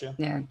 Gotcha.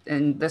 Yeah,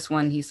 and this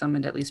one he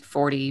summoned at least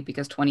 40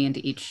 because 20 into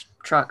each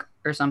truck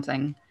or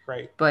something.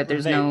 Right. But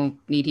there's no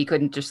need. He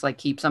couldn't just like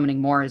keep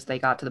summoning more as they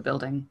got to the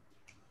building.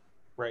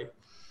 Right.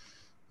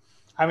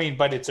 I mean,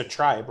 but it's a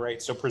tribe,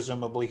 right? So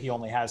presumably he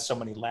only has so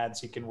many lads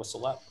he can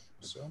whistle up.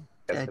 So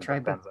It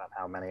depends on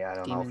how many. I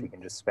don't know if you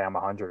can just spam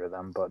 100 of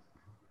them, but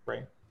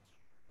right.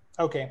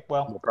 Okay.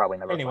 Well, we'll probably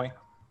never. Anyway,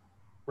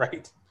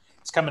 right.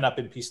 It's coming up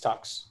in peace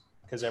talks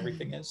because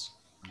everything is.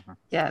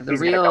 Yeah, the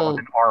He's real gonna come with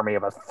an army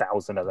of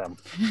 1,000 of them.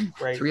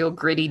 Right. It's real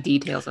gritty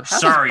details of how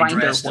Sorry, does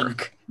Binder Dresden.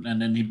 work.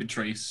 And then he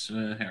betrays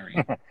Harry.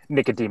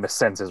 Nicodemus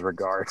sends his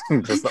regard.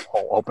 Just the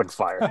whole open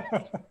fire.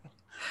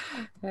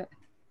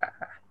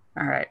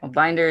 All right. Well,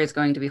 Binder is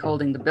going to be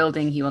holding the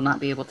building. He will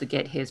not be able to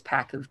get his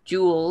pack of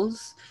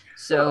jewels.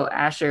 So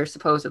Asher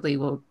supposedly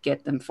will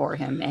get them for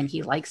him, and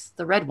he likes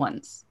the red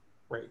ones.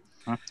 Right.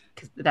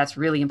 Because that's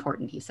really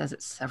important. He says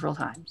it several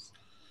times.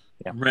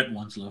 Yeah. Red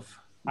ones, love.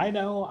 I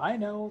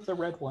know the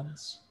red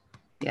ones.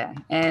 Yeah.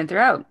 And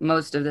throughout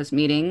most of this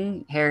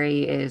meeting,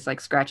 Harry is like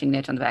scratching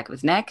Nitch on the back of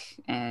his neck,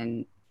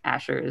 and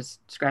Asher is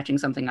scratching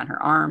something on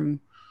her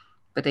arm,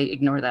 but they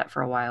ignore that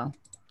for a while.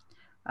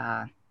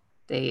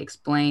 They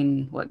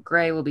explain what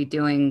Gray will be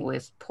doing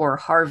with poor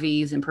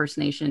Harvey's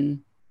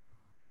impersonation,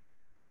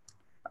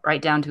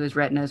 right down to his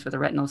retinas with a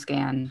retinal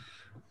scan.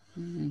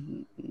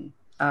 And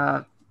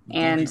I'm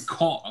going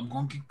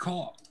to get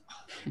caught.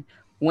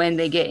 When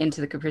they get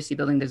into the Capricci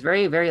building, there's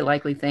very, very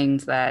likely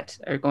things that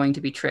are going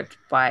to be tripped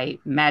by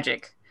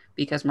magic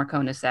because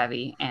Marcona's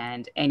savvy,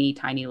 and any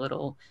tiny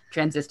little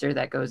transistor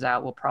that goes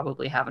out will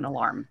probably have an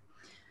alarm.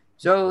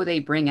 So they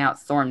bring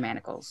out thorn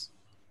manacles.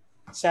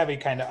 Savvy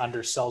kind of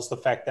undersells the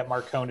fact that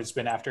Marcone has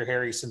been after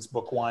Harry since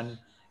book 1,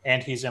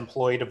 and he's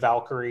employed a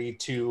Valkyrie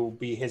to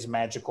be his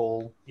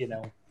magical,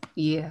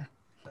 Yeah.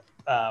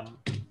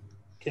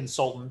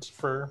 Consultant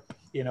for,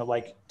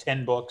 like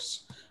 10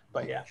 books.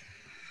 But yeah.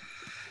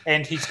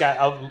 And he's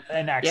got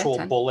an actual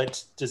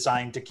bullet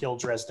designed to kill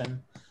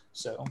Dresden.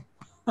 So.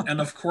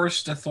 And of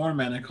course, the thorn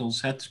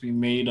manacles had to be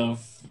made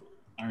of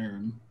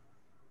iron.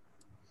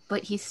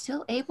 But he's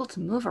still able to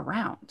move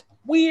around.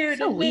 Weird.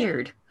 So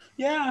weird.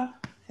 Yeah.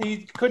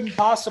 He couldn't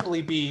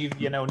possibly be,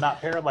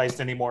 not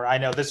paralyzed anymore. I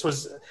know this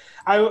was,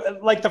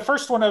 like the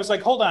first one, I was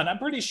like, hold on, I'm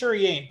pretty sure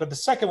he ain't. But the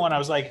second one, I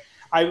was like,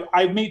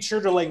 I made sure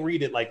to like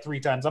read it like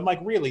 3 times. I'm like,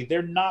 really?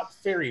 They're not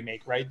fairy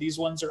make, right? These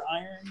ones are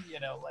iron,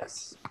 like.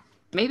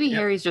 Maybe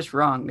Harry's just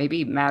wrong.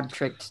 Maybe Mab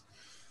tricked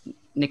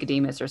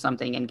Nicodemus or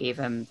something and gave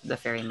him the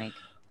fairy make.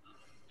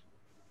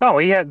 No,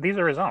 these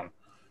are his own.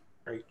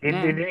 Right.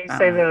 Didn't he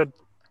say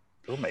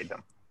who made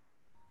them?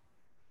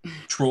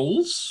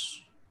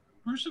 Trolls?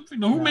 Or something?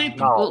 No, who made them?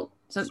 No. Well,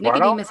 so Smart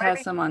Nicodemus Elf, maybe?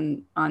 has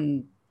some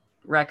on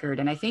record,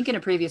 and I think in a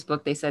previous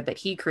book they said that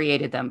he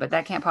created them, but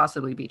that can't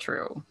possibly be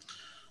true.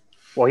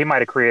 Well, he might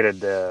have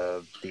created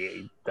the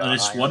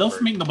Sword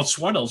Elf make them, but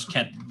Sword Elves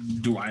can't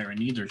do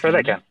iron either. Sure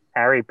they can.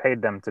 Harry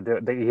paid them to do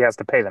it. He has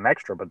to pay them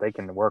extra, but they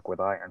can work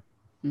with iron.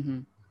 Mm-hmm.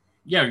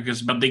 Yeah,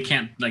 but they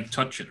can't like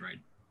touch it, right?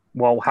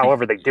 Well,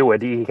 however they do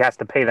it, he has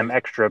to pay them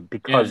extra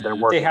because they're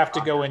working. They have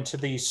to go into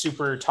the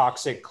super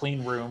toxic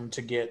clean room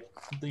to get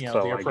the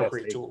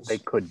appropriate tools. They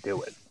could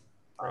do it.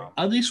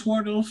 Are they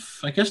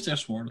Swordulf? I guess they're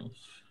Swordulf.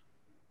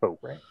 Oh,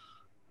 right.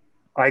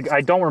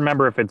 I don't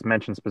remember if it's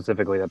mentioned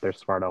specifically that they're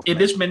Swordulf. It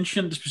is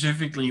mentioned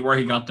specifically where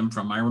he got them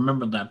from. I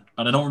remember that,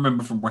 but I don't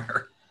remember from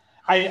where.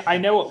 I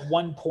know at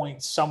one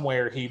point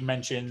somewhere he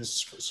mentions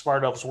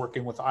Svartalf's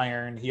working with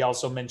iron. He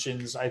also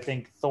mentions, I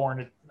think,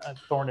 Thorn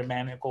and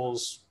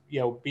Manacles,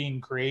 being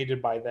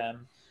created by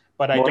them.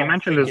 But I don't he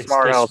mentioned think the it's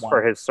Smart House this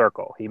for one. his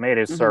circle. He made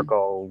his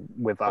circle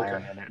with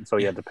iron in it, so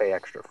he had to pay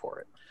extra for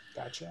it.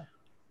 Gotcha.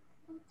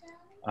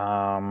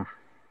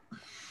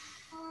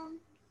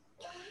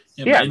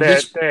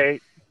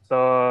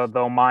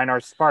 Though mine are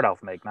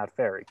Svartalf make, not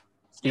fairy.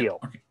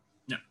 Steel.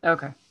 Yeah.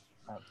 Okay.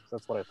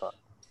 That's what I thought.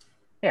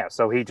 Yeah,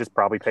 so he just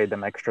probably paid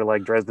them extra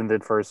like Dresden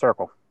did for his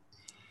circle.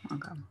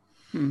 Okay.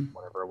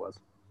 Whatever it was.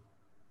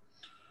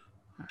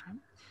 All right.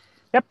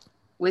 Yep.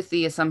 With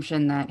the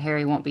assumption that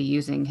Harry won't be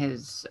using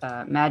his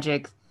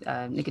magic,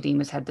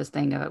 Nicodemus had this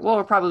thing of, well,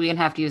 we're probably going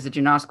to have to use the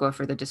Gymnosqua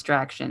for the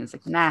distraction. It's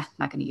like, nah,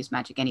 not going to use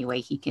magic anyway.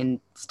 He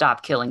can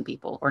stop killing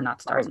people, or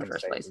not start in the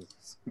first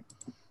place.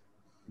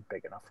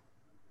 Big enough.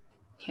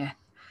 Yeah.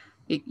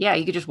 Yeah,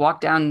 you could just walk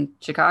down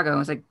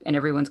Chicago and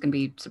everyone's going to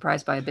be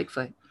surprised by a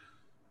Bigfoot.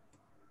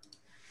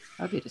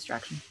 That would be a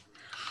distraction.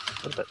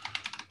 A little bit.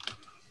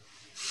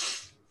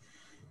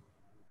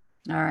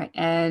 All right.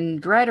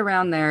 And right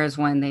around there is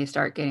when they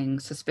start getting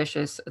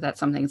suspicious that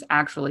something's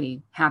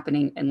actually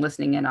happening and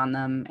listening in on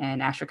them.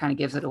 And Asher kind of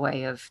gives it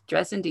away of,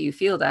 Dresden, do you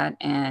feel that?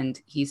 And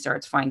he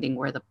starts finding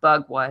where the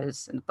bug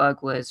was. And the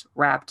bug was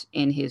wrapped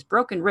in his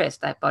broken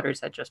wrist that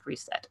Butters had just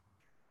reset.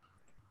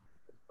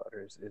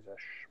 Butters is a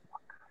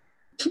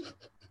schmuck.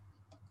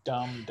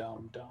 Dumb.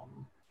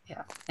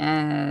 Yeah.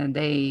 And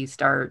they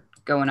start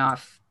going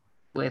off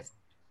with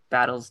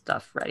battle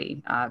stuff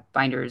ready.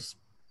 Binder's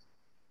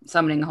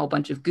summoning a whole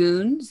bunch of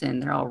goons,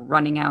 and they're all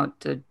running out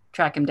to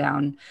track him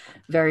down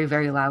very,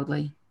 very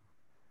loudly.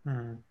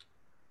 The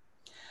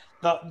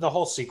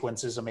whole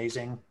sequence is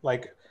amazing.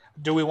 Like,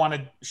 do we want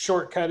to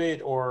shortcut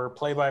it or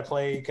play by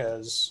play?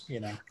 Because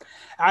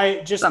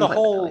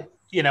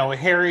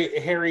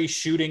Harry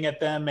shooting at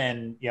them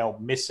and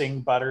missing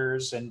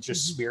Butters and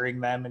just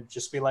spearing them and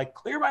just be like,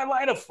 clear my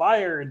line of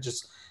fire, and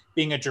just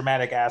being a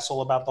dramatic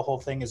asshole about the whole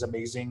thing is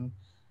amazing.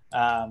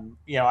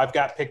 I've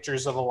got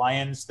pictures of the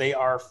lions. They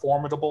are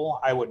formidable.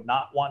 I would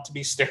not want to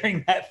be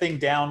staring that thing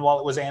down while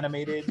it was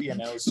animated,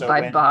 So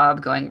by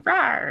Bob going,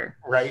 rawr.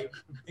 Right.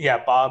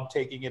 Yeah, Bob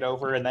taking it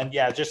over. And then,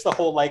 just the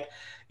whole,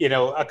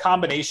 a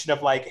combination of,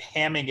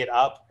 hamming it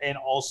up and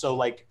also,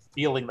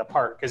 feeling the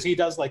part. Because he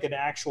does, an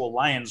actual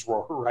lion's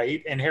roar,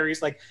 right? And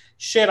Harry's like,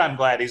 shit, I'm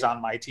glad he's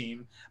on my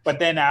team. But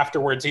then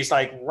afterwards, he's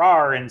like,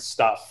 rawr and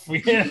stuff,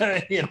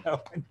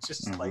 and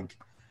just,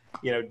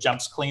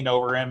 jumps clean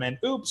over him and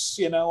oops,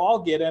 I'll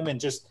get him, and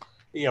just,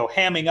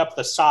 hamming up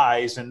the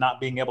size and not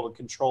being able to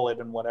control it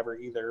and whatever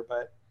either.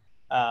 But,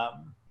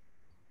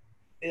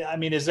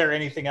 is there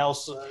anything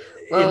else?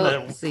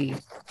 Let's see.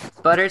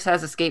 Butters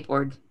has a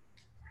skateboard.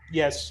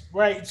 Yes,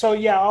 right. So,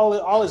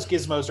 all his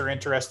gizmos are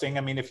interesting.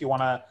 If you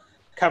want to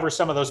cover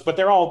some of those, but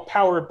they're all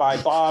powered by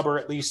Bob, or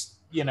at least,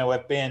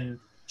 have been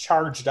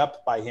charged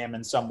up by him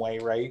in some way,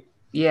 right?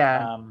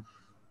 Yeah.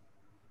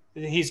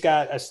 He's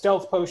got a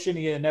stealth potion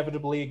he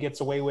inevitably gets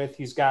away with.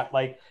 He's got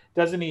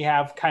doesn't he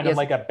have kind of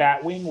like a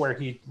bat wing where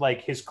he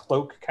his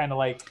cloak kind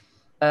of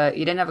he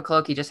didn't have a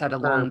cloak, he just had a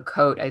long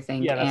coat, I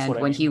think. Yeah, that's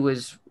and when he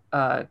was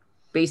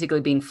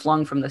basically being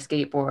flung from the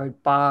skateboard,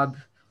 Bob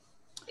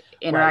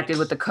interacted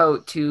with the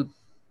coat to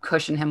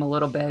cushion him a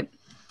little bit.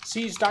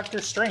 See, he's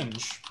Dr.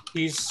 Strange.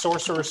 He's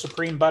Sorcerer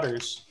Supreme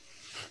Butters.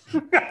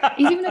 He's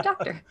even a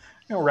doctor.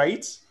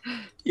 Right?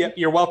 Yep,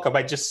 you're welcome.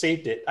 I just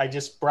saved it. I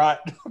just brought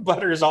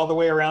Butters all the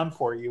way around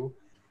for you.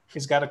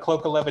 He's got a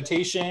cloak of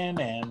levitation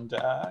and,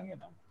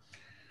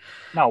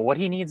 No, what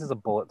he needs is a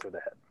bullet through the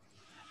head.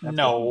 That's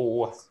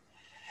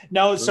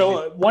No,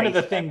 so one of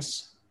the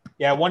things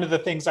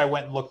I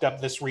went and looked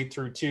up this read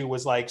through too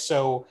was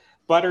so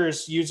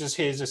Butters uses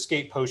his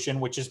escape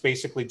potion, which is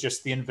basically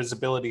just the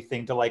invisibility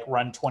thing to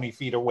run 20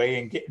 feet away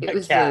and get in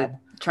a cab.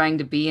 Trying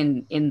to be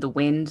in the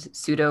wind,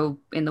 pseudo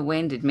in the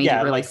wind. It made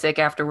you really sick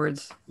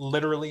afterwards.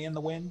 Literally in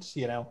the wind,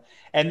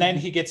 And then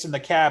he gets in the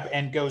cab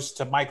and goes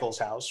to Michael's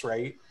house,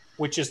 right?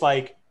 Which is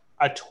a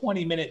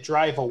 20-minute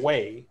drive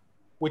away,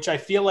 which I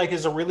feel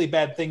is a really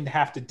bad thing to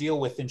have to deal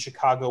with in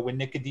Chicago when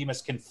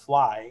Nicodemus can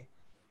fly,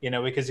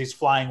 because he's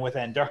flying with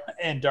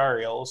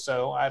Andariel.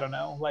 So I don't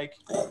know,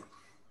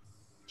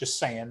 just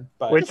saying.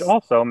 But which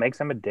also makes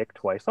him a dick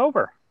twice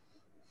over,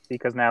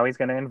 because now he's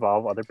going to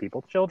involve other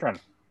people's children.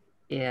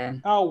 Yeah.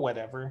 Oh,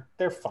 whatever.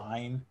 They're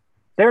fine.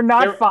 They're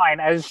not fine,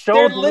 as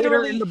shown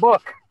later in the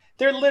book.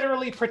 They're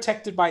literally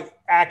protected by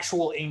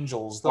actual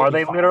angels. Are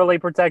they literally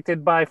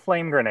protected by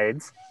flame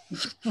grenades?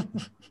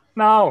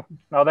 No,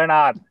 they're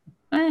not.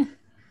 But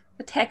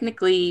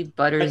technically,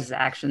 Butters'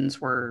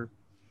 actions were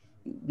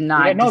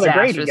not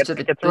disastrous to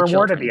the reward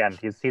children. at the end.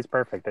 He's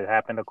perfect. It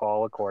happened to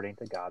all according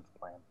to God's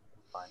plan.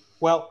 Fine.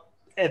 Well,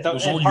 and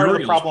part of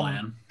the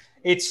problem,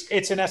 it's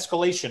an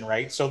escalation,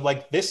 right? So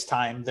like this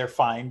time they're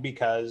fine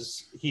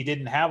because he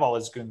didn't have all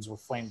his goons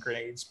with flame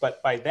grenades,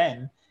 but by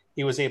then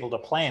he was able to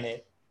plan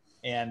it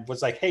and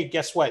was like, hey,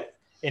 guess what?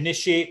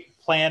 Initiate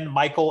plan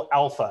Michael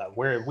Alpha,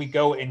 where we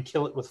go and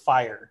kill it with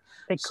fire.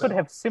 They could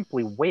have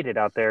simply waited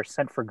out there,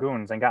 sent for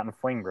goons, and gotten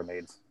flame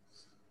grenades.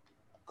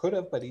 Could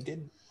have, but he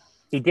didn't.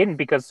 He didn't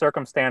because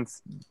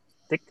circumstance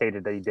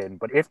dictated that he didn't.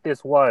 But if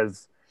this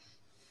was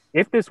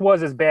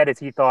as bad as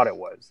he thought it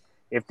was,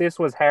 if this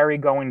was Harry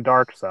going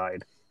dark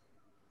side,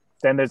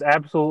 then there's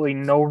absolutely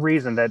no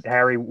reason that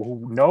Harry,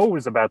 who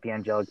knows about the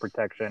angelic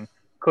protection,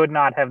 could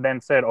not have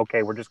then said,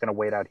 okay, we're just going to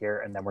wait out here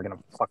and then we're going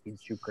to fucking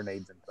shoot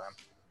grenades into them.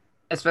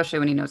 Especially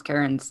when he knows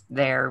Karen's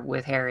there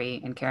with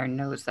Harry, and Karen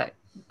knows that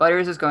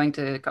Butters is going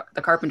to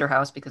the Carpenter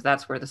house because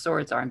that's where the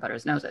swords are, and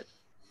Butters knows it.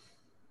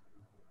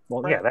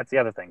 Well, yeah, that's the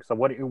other thing. So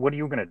what are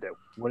you going to do?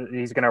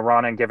 He's going to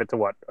run and give it to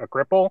what? A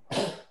cripple?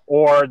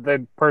 Or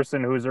the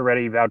person who's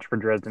already vouched for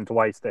Dresden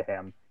twice to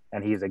him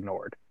and he's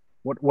ignored?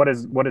 What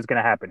is going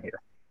to happen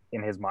here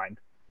in his mind?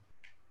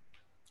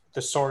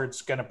 The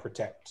sword's going to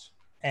protect,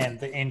 and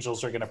the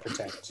angels are going to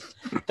protect.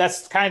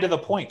 That's kind of the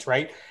point,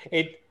 right?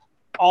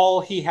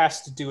 All he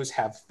has to do is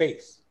have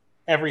faith.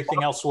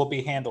 Everything else will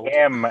be handled.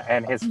 Him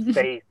and his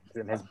faith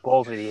and his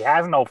bullshit. He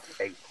has no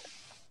faith.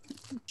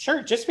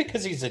 Sure, just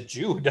because he's a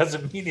Jew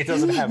doesn't mean he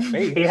doesn't have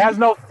faith. He has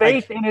no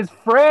faith in his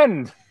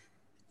friend.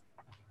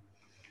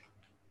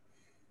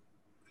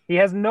 He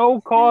has no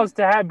cause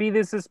to be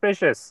this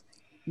suspicious.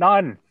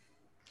 None.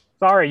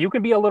 Sorry, you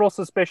can be a little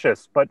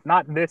suspicious, but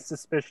not this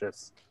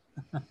suspicious.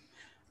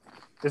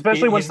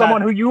 Especially when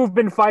someone who you've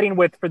been fighting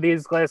with for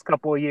these last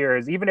couple of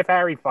years, even if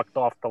Harry fucked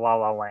off to La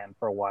La Land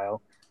for a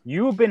while,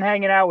 you've been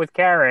hanging out with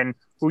Karen,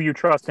 who you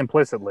trust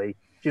implicitly.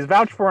 She's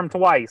vouched for him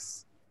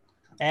twice.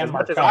 And as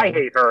much as I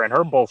hate her and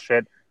her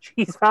bullshit,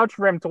 she's vouched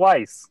for him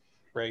twice.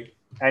 Right.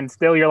 And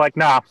still you're like,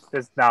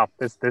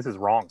 this is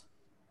wrong.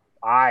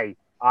 I,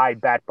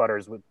 Bat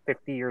Butters, with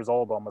 50 years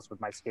old almost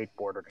with my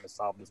skateboard, are going to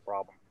solve this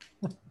problem.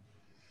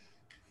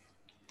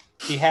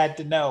 He had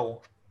to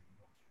know.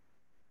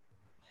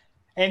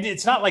 And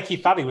it's not like he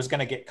thought he was going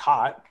to get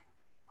caught,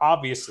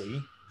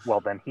 obviously.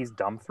 Well, then he's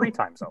dumb 3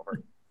 times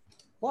over.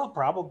 Well,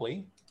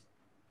 probably.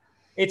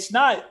 It's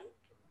not...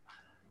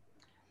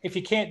 If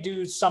you can't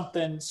do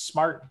something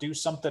smart, do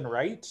something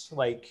right.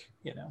 Like,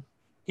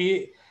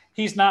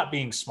 he's not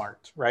being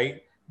smart,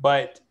 right?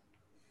 But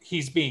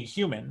he's being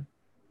human,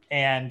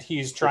 and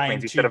he's trying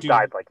to... He should have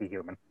died like a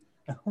human.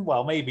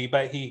 Well, maybe,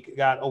 but he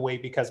got away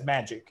because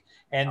magic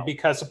and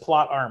because of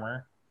plot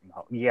armor.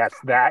 No, yes,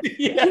 that.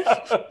 Yeah.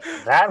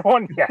 That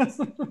one, yes.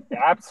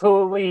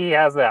 Absolutely, he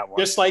has that one.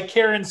 Just like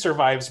Karen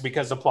survives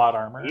because of plot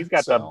armor. He's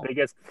got the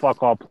biggest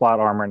fuck all plot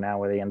armor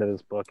now at the end of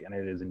this book, and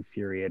it is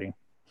infuriating.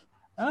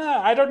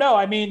 I don't know.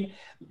 I mean,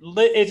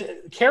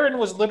 Karen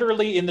was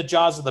literally in the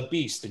jaws of the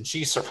beast, and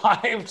she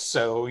survived,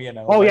 so,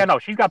 Oh, yeah, no,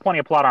 she's got plenty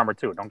of plot armor,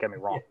 too. Don't get me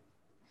wrong. Yeah.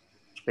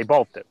 They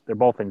both do. They're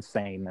both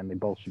insane, and they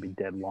both should be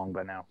dead long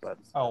by now. But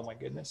oh my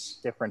goodness,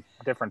 different.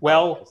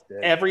 Well,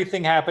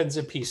 everything happens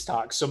in peace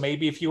talk. So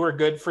maybe if you were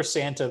good for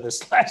Santa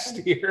this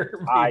last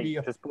year, maybe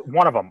just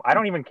one of them. I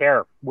don't even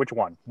care which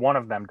one. One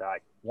of them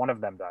died.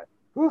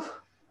 Oof.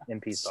 In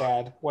peace talk.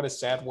 Sad. What a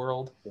sad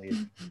world.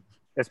 Please.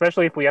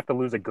 Especially if we have to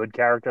lose a good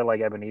character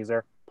like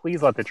Ebenezer.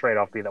 Please let the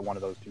trade-off be that one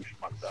of those 2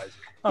 schmucks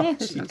dies.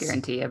 There's no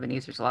guarantee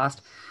Ebenezer's lost.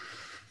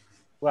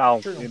 Well,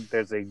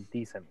 there's a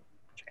decent.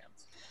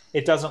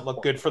 It doesn't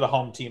look good for the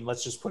home team.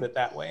 Let's just put it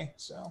that way.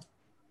 So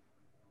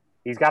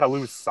he's got to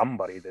lose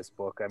somebody this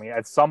book. I mean,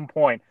 at some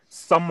point,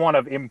 someone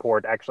of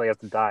import actually has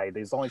to die.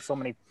 There's only so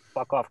many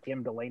fuck off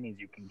Kim Delaney's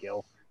you can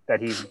kill that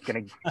he's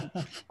going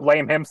to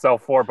blame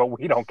himself for, but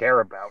we don't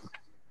care about.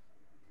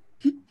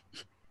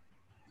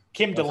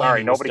 Kim Delaney.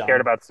 Sorry, nobody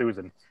cared about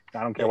Susan.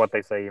 I don't care what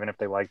they say, even if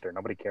they liked her.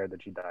 Nobody cared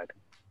that she died.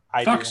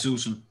 Fuck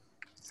Susan.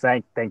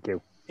 Thank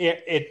you.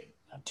 It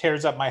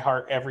tears up my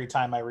heart every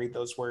time I read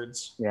those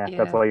words. Yeah,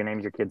 that's why you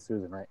named your kid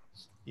Susan, right?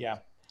 Yeah.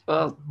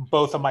 Well,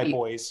 both of my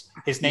boys.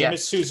 His name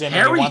is Susan,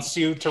 and he wants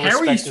you to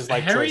respect his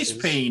life Harry's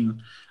choices.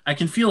 Pain. I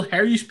can feel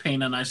Harry's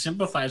pain, and I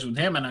sympathize with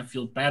him, and I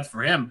feel bad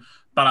for him.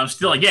 But I'm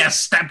still like,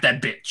 stab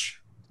that bitch.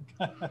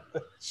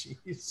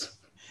 Jeez.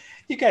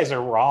 You guys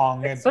are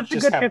wrong. It's such a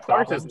good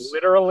catharsis,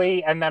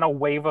 literally, and then a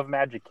wave of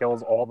magic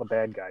kills all the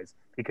bad guys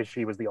because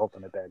she was the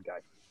ultimate bad guy.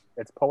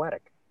 It's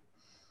poetic.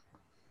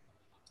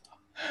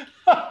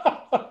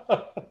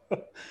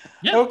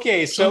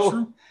 Okay,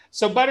 so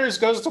Butters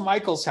goes to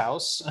Michael's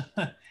house,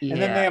 and then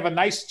they have a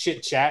nice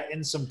chit chat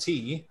and some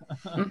tea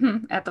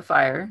at the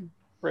fire,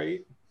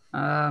 right?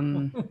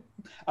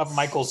 Of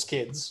Michael's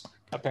kids,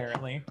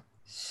 apparently.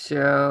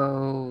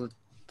 So,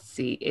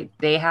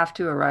 they have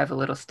to arrive a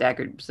little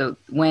staggered. So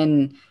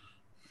when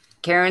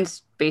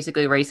Karen's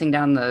basically racing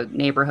down the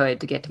neighborhood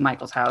to get to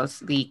Michael's house,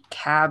 the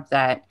cab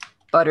that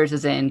Butters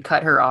is in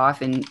cut her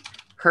off, and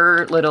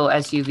her little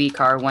SUV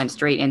car went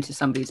straight into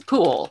somebody's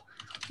pool.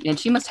 And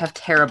she must have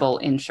terrible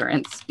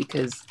insurance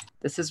because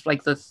this is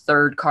like the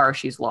 3rd car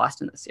she's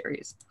lost in the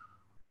series.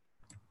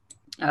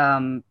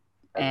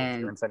 has And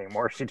insurance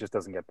anymore. She just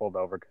doesn't get pulled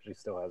over because she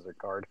still has her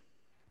card.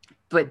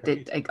 but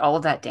like all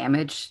of that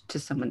damage to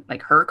someone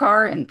like her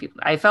car and people,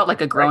 I felt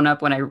like a grown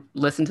up when I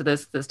listened to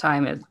this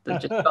time. I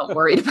just felt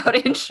worried about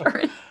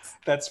insurance.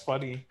 That's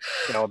funny.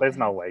 There's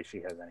no way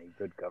she has any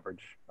good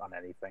coverage on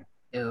anything.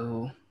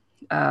 Ew.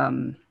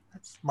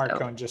 Mark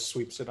Cohn just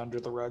sweeps it under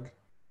the rug.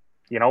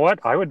 You know what?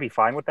 I would be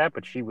fine with that,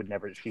 but she would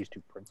never. She's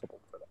too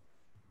principled for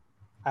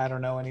that. I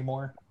don't know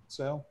anymore.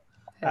 So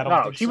I don't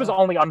No, think she so. was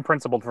only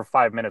unprincipled for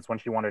 5 minutes when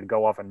she wanted to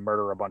go off and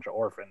murder a bunch of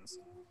orphans.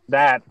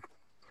 That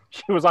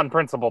she was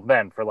unprincipled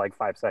then for like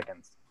 5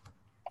 seconds.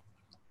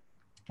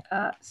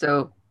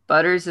 So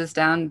Butters is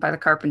down by the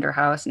Carpenter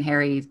house, and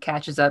Harry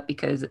catches up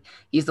because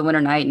he's the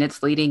Winter Knight and it's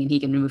fleeting, and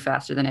he can move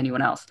faster than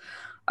anyone else.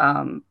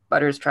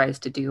 Butters tries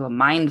to do a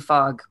mind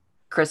fog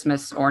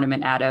Christmas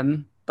ornament at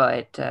him,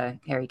 but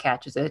Harry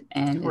catches it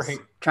and is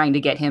trying to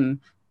get him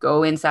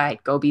go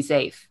inside, go be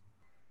safe.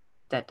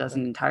 That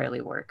doesn't entirely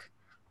work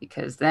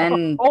because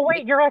then. Oh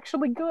wait, you're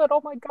actually good.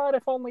 Oh my god,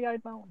 if only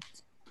I'd known.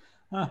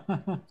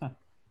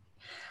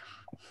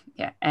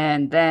 Yeah,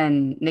 and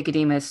then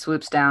Nicodemus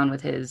swoops down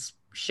with his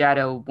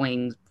shadow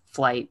wing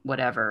flight,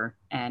 whatever,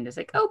 and is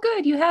like, "Oh,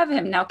 good, you have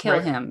him. Now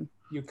kill him.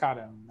 You caught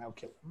him. Now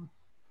kill him."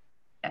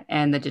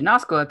 And the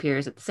Janosko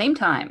appears at the same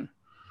time,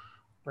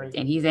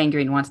 and he's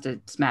angry and wants to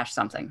smash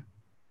something.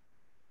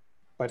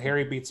 But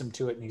Harry beats him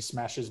to it, and he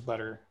smashes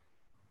Butter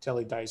till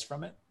he dies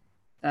from it.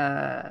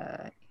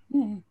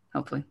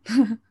 Hopefully.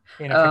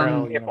 In a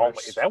parallel If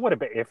universe. that would have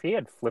been if he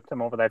had flipped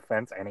him over that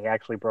fence and he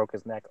actually broke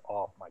his neck.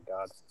 Oh my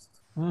god!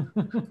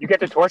 You get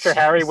to torture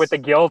Harry with the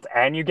guilt,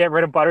 and you get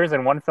rid of Butters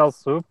in one fell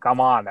swoop.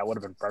 Come on, that would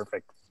have been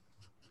perfect.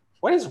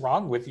 What is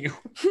wrong with you?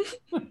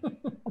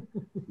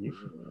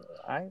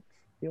 I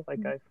feel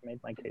like I've made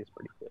my case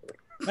pretty clearly.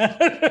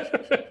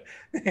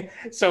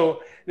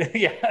 So,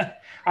 yeah,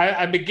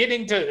 I'm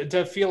beginning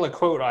to feel a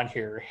quote on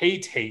here.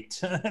 Hate.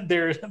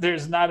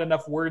 There's not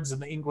enough words in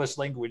the English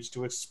language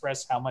to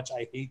express how much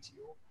I hate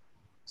you.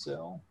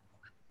 So.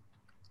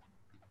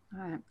 All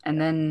right. And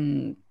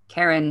then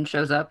Karen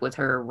shows up with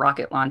her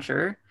rocket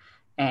launcher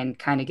and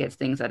kind of gets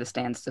things at a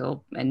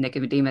standstill. And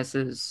Nicodemus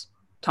is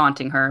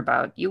taunting her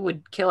about, you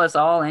would kill us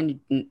all and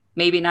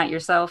maybe not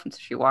yourself. And so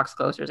she walks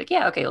closer. It's like,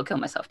 yeah, okay, I'll kill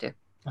myself too.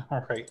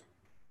 All right.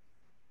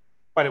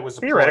 But it was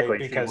a theoretically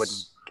play she because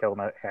wouldn't kill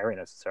Harry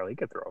necessarily. He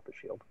could throw up a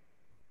shield.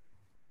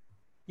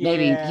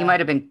 Maybe Yeah. he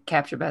might have been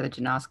captured by the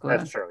Janoskwa.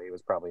 That's true. He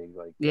was probably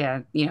like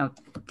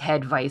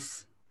Head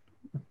vice.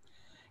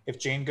 If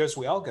Jane goes,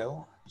 we all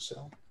go.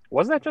 So.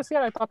 Was that just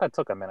yet? I thought that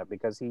took a minute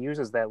because he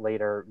uses that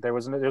later.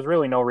 There's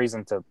really no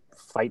reason to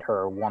fight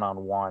her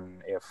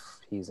one-on-one if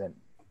he's in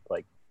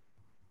like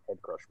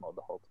head crush mode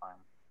the whole time.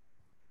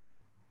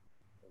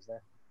 Is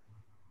there?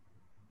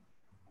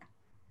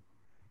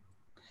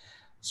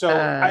 So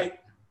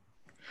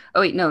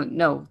Oh wait,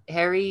 no.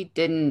 Harry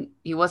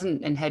he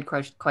wasn't in head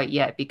crush quite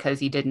yet because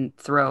he didn't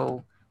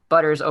throw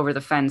Butters over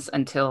the fence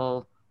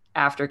until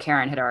after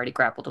Karen had already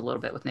grappled a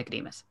little bit with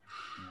Nicodemus.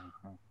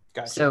 Mm-hmm.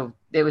 Gotcha. So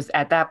it was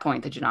at that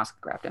point that Janoska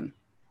grabbed him.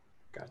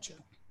 Gotcha.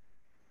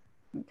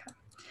 Okay.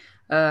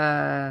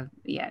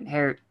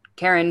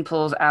 Karen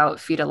pulls out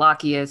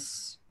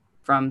Phytolacchius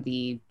from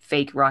the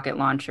fake rocket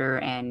launcher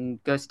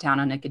and goes to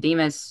town on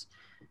Nicodemus.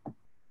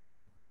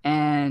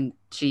 And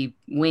she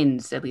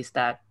wins at least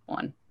that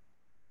one.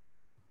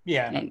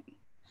 Yeah. And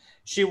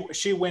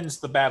She wins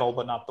the battle,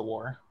 but not the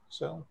war.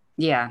 So.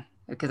 yeah,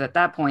 because at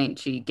that point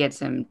she gets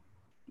him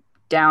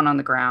down on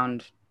the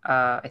ground,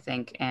 I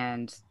think,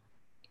 and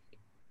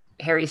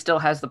Harry still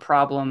has the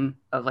problem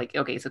of like,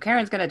 okay, so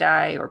Karen's gonna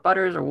die or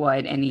Butters or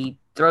what, and he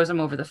throws him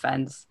over the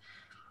fence,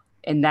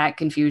 and that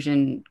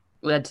confusion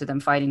led to them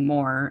fighting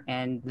more,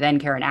 and then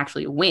Karen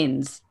actually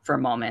wins for a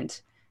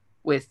moment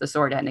with the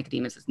sword at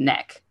Nicodemus's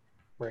neck.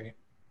 Right.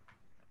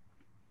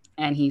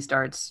 And he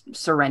starts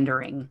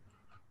surrendering,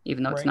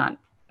 even though it's not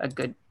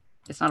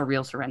a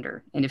real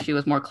surrender. And if she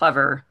was more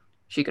clever,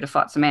 she could have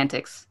fought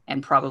semantics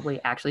and probably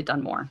actually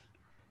done more.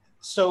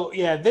 So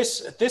yeah,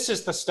 this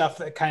is the stuff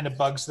that kind of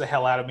bugs the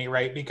hell out of me,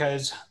 right?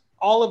 Because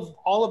all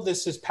of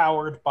this is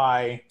powered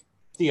by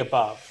the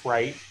above,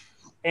 right?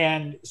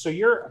 And so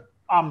you're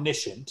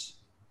omniscient,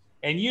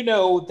 and you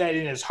know that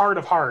in his heart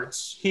of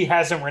hearts, he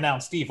hasn't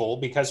renounced evil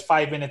because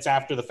 5 minutes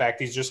after the fact,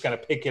 he's just going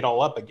to pick it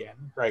all up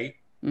again, right?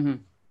 Mm-hmm.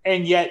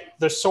 And yet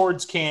the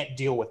swords can't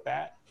deal with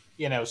that,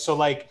 So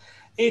like,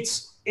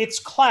 it's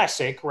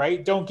classic,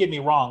 right? Don't get me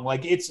wrong.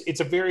 Like it's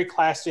a very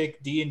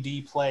classic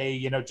D&D play,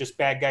 just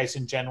bad guys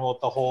in general.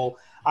 The whole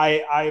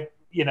I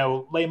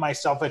lay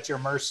myself at your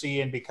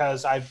mercy, and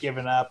because I've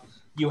given up,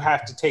 you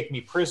have to take me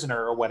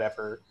prisoner or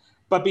whatever.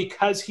 But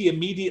because he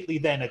immediately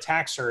then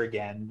attacks her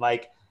again,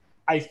 like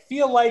I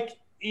feel like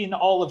in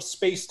all of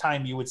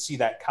space-time you would see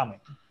that coming,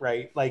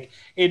 right? Like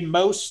in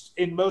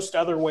most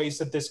other ways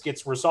that this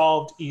gets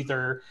resolved,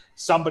 either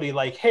somebody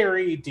like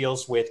Harry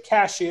deals with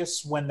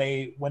Cassius when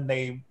they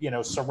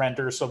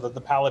surrender so that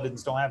the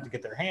paladins don't have to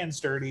get their hands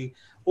dirty,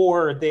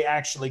 or they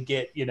actually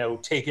get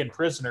taken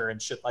prisoner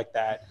and shit like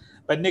that.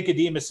 But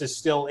Nicodemus is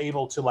still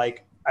able to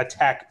like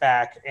attack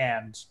back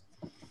and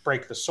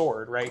break the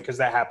sword, right? Because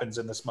that happens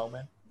in this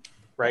moment,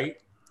 right?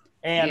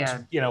 And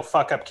Yeah. you know,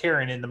 fuck up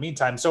Karen in the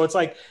meantime. So it's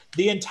like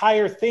the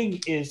entire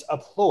thing is a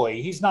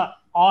ploy. He's not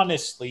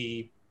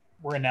honestly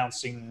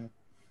renouncing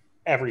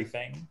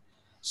everything.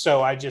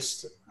 So I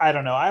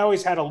don't know. I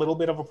always had a little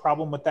bit of a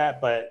problem with that,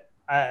 but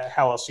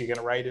how else are you going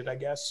to write it? I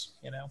guess,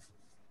 you know.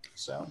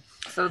 So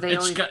they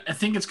I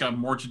think it's got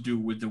more to do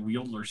with the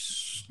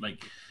wielder's,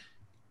 like,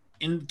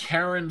 in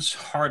Karen's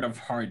heart of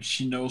hearts,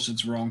 she knows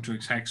it's wrong to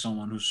attack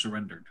someone who's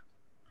surrendered.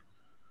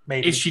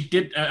 maybe If she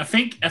did, I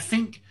think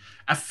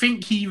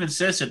he even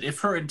says it. If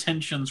her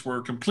intentions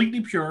were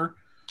completely pure,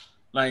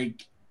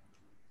 like,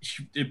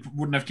 it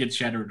wouldn't have get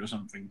shattered or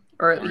something.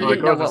 Or he Well, it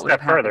didn't know goes a what would have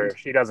step further. happened.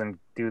 She doesn't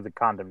do the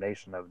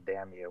condemnation of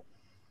damn you.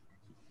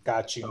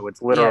 got you. So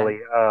it's literally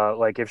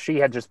like if she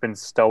had just been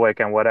stoic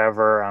and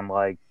whatever and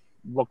like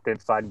looked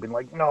inside and been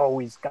like, no,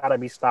 he's got to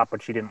be stopped,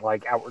 but she didn't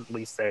like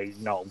outwardly say,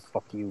 no,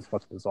 fuck you,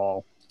 fuck this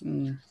all.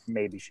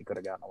 Maybe she could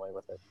have gotten away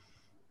with it.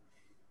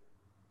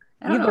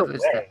 I don't know Either if it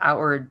was way.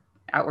 the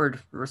outward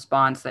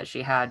response that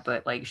she had,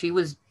 but like she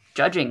was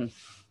judging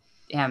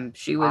him.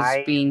 She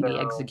was being the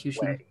Either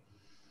execution. way.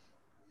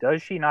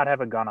 Does she not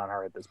have a gun on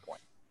her at this point?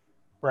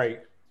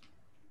 Right.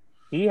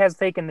 He has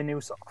taken the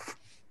noose off.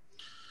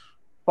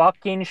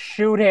 Fucking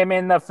shoot him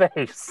in the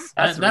face.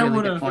 That's a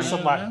really good point.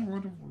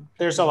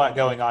 There's a lot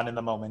going on in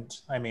the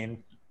moment. I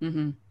mean,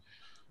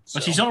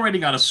 But she's already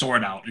got a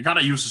sword out. You got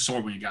to use the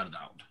sword when you got it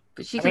out.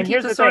 But she can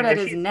keep the sword at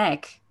his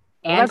neck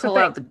and pull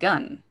out the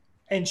gun.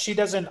 And she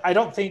doesn't, I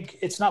don't think,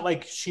 it's not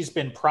like she's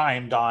been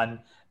primed on,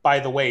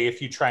 by the way,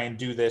 if you try and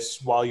do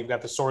this while you've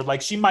got the sword.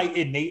 Like, she might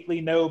innately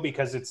know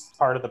because it's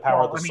part of the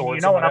power of the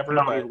swords. You know enough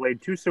whatever, to know he's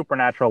laid 2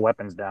 supernatural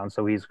weapons down,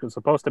 so he's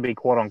supposed to be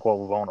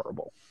quote-unquote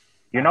vulnerable.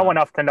 You know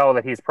enough to know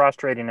that he's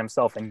prostrating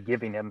himself and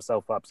giving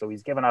himself up, so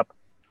he's given up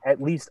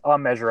at least a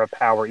measure of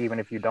power, even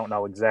if you don't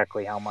know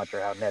exactly how much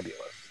or how nebulous.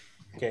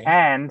 Okay.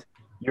 And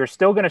you're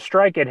still going to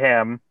strike at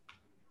him,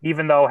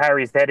 even though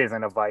Harry's head is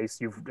in a vice.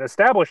 You've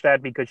established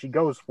that because she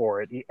goes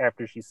for it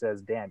after she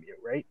says, damn you,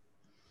 right?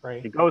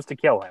 Right. She goes to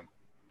kill him.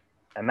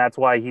 And that's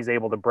why he's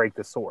able to break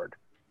the sword.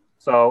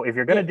 So if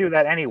you're going to do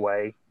that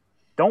anyway,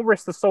 don't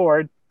risk the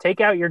sword. Take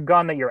out your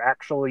gun that you're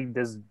actually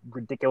this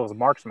ridiculous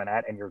marksman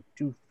at, and you're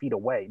 2 feet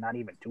away, not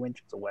even 2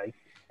 inches away,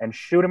 and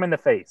shoot him in the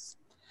face.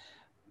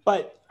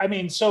 But, I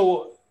mean,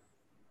 so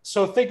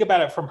think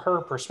about it from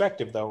her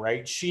perspective, though,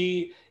 right?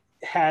 She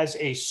has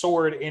a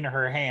sword in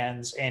her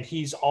hands, and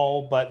he's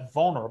all but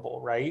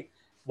vulnerable, right?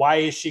 Why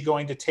is she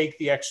going to take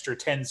the extra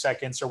 10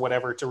 seconds or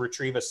whatever to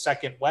retrieve a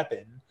second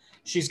weapon?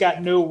 She's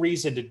got no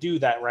reason to do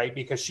that, right?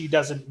 Because she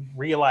doesn't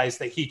realize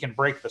that he can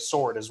break the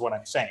sword, is what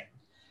I'm saying.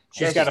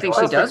 She's got she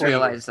does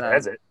realize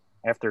that.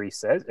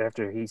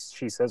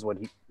 She says what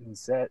he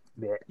said.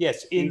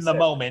 Yes, in the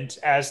moment,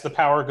 as the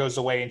power goes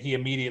away and he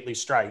immediately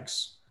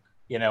strikes,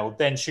 you know,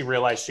 then she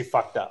realized she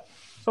fucked up.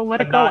 So let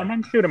it go and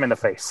then shoot him in the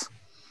face.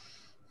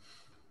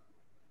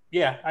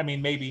 Yeah, I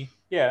mean, maybe.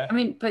 Yeah. I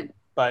mean,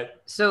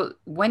 but so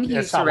when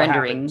he's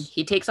surrendering,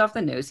 he takes off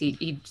the noose.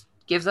 He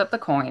gives up the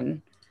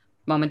coin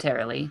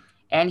momentarily,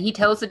 and he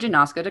tells the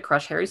Janoska to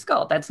crush Harry's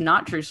skull. That's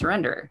not true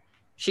surrender.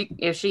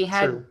 If she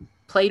had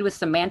played with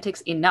semantics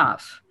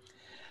enough,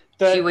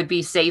 she would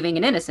be saving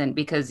an innocent,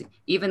 because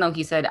even though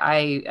he said,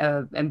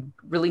 I am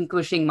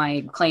relinquishing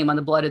my claim on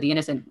the blood of the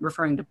innocent,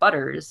 referring to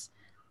Butters,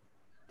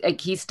 like,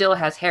 he still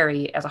has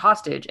Harry as a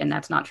hostage, and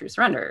that's not true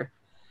surrender.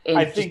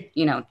 I think,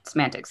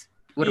 semantics.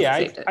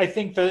 I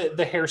think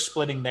the hair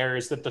splitting there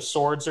is that the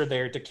swords are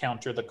there to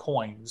counter the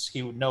coins.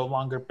 He would no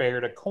longer bear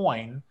a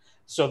coin,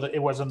 so that it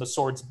wasn't the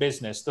sword's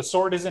business. The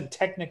sword isn't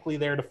technically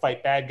there to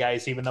fight bad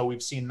guys, even though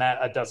we've seen that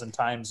a dozen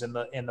times in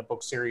the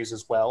book series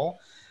as well.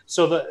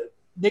 So the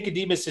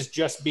Nicodemus is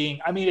just being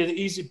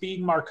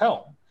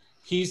Marcone.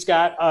 He's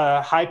got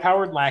a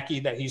high-powered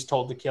lackey that he's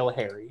told to kill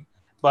Harry.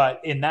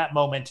 But in that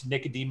moment,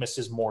 Nicodemus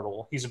is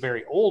mortal. He's a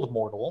very old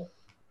mortal,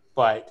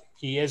 but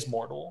he is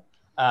mortal.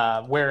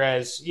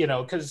 Whereas,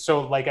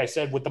 like I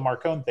said with the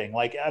Marcone thing,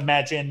 like,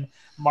 imagine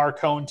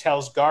Marcone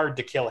tells Guard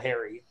to kill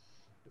Harry.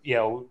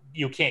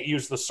 You can't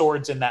use the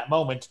swords in that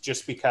moment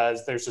just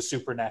because there's a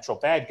supernatural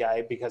bad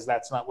guy, because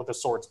that's not what the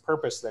sword's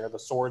purpose there. The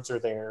swords are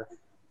there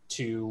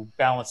to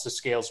balance the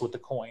scales with the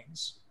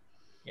coins,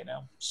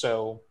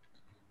 So,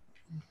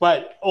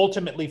 but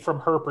ultimately, from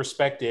her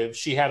perspective,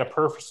 she had a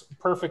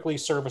perfectly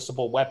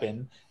serviceable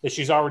weapon that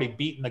she's already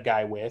beaten the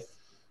guy with.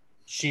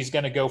 She's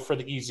going to go for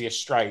the easiest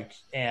strike,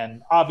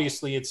 and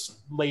obviously it's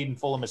laden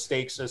full of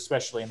mistakes,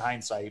 especially in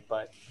hindsight.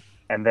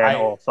 And then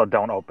also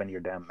don't open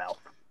your damn mouth.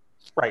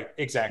 Right,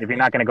 exactly. If you're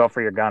not going to go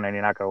for your gun and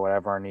you're not going to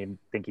whatever, and you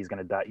think he's going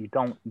to die, you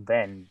don't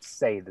then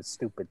say the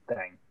stupid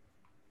thing.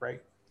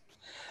 Right.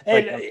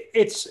 And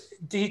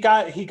he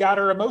got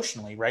her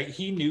emotionally, right?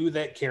 He knew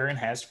that Karen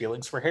has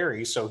feelings for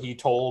Harry, so he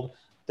told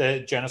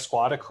the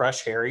Genosqua to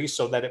crush Harry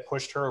so that it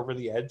pushed her over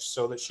the edge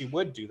so that she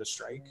would do the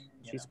strike.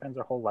 She spends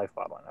her whole life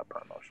bottling up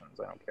her emotions.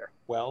 I don't care.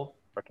 Well,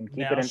 I can keep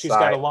now it inside. she's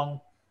got a long...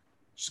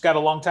 She's got a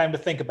long time to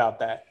think about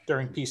that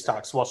during peace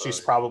talks while she's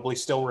probably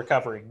still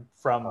recovering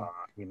from.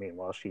 You mean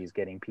while she's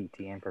getting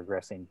PT and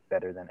progressing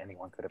better than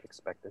anyone could have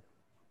expected?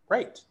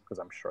 Right. Because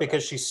I'm sure.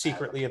 Because she's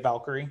secretly a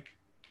Valkyrie.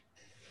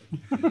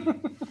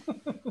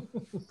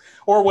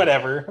 Or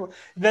whatever.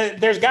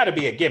 There's got to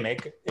be a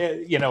gimmick,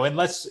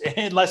 unless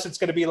it's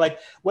going to be like,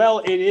 well,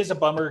 it is a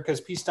bummer because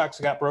peace talks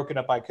got broken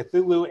up by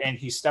Cthulhu and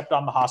he stepped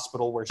on the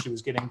hospital where she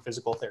was getting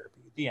physical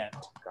therapy. The end.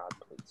 God,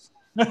 please.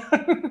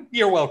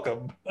 You're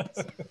welcome.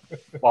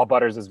 While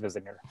Butters is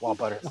visiting her. While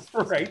Butters.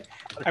 Right.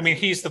 I mean,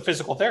 he's the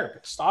physical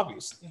therapist,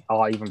 obviously.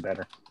 Oh, even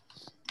better.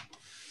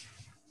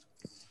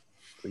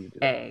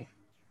 Okay.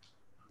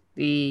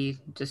 The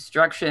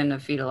destruction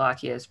of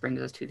Fetalakias brings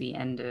us to the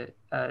end.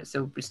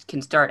 So we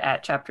can start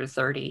at chapter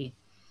 30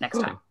 next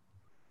time.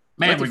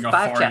 Man, So we got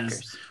 5 far in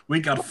this. We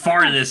got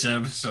far in this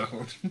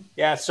episode.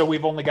 Yeah, so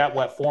we've only got,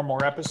 5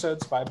 more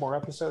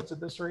episodes at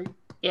this rate?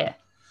 Yeah.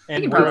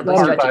 And can we're probably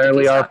Not stretch it to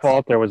entirely peace our talks.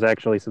 fault. There was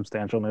actually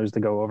substantial news to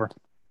go over.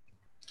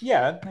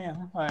 yeah,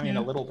 I mean,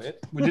 a little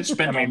bit. We did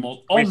spend I mean,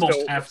 almost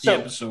still- half the so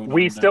episode.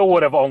 We on still that.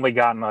 would have only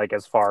gotten like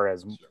as far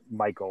as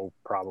Michael,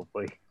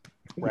 probably.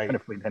 Right. Even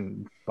if we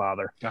didn't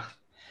bother.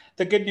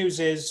 The good news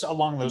is,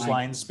 along those Mike.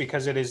 lines,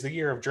 because it is the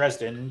year of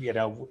Dresden,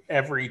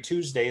 every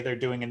Tuesday they're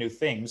doing a new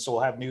thing, so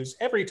we'll have news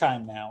every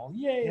time now.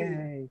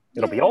 Yay!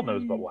 It'll be old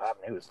news, but we'll have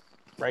news.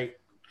 Right.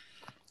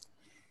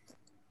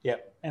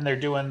 Yep. And they're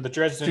doing the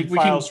Dresden Think we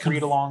can Files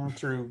read along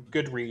through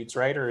Goodreads,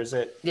 right? Or is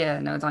it? Yeah,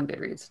 no, it's on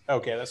Goodreads.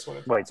 Okay, that's what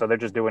it's. Wait, so they're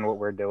just doing what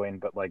we're doing,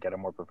 but like at a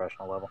more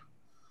professional level?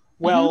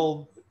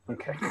 Well,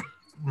 Okay.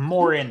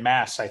 more in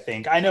mass, I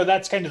think. I know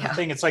that's kind of the Yeah.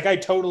 thing. It's like I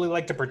totally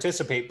like to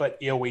participate, but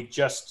we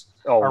just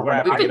Oh, Or we're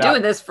wrap We've not, been it up.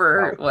 doing this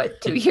for,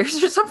 2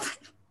 years or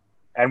something?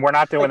 and we're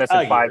not doing Like this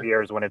in a 5 year.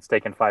 years when it's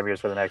taken 5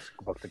 years for the next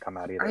book to come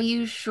out either. Are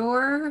you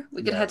sure?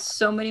 We could Yeah. have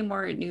so many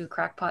more new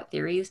crackpot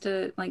theories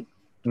to,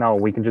 No,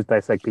 we can just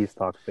dissect Peace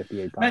Talks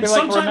 58 Man, times. like,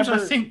 sometimes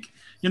remember- I think,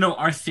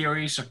 our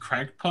theories are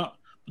crackpot,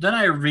 but then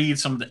I read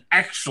some of the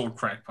actual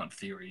crackpot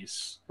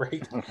theories.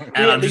 right. And We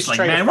at I'm least just like,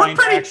 try to man, find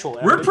actual we're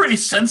evidence. pretty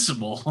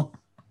sensible.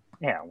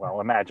 Yeah, well,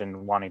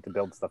 imagine wanting to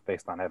build stuff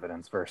based on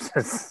evidence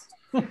versus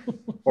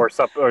or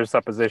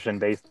supposition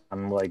based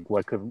on like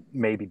what could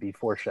maybe be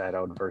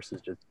foreshadowed versus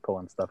just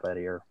pulling stuff out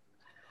of your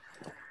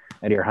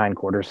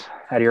hindquarters,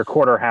 out of your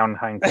quarter hound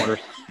hindquarters.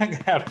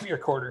 Out of your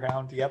quarter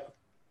hound. Yep.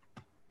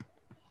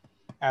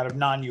 Out of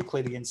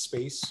non-Euclidean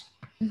space.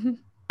 So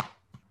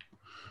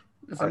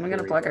I'm going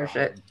to plug our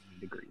shit.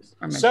 Degrees.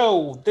 Or my-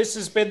 So this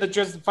has been the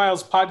Dresden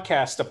Files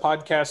podcast, a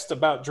podcast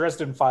about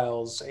Dresden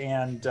Files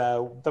and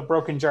the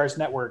Broken Jars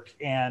Network.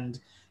 And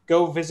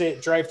go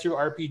visit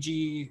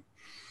DriveThruRPG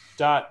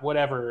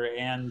whatever,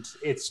 and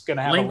it's going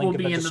to have Link a will link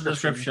be in the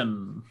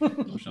description.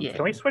 Yeah.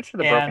 Can we switch to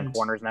the Broken And-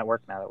 Corners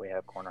network now that we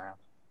have Corner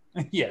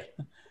House? Yeah.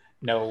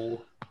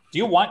 No. Do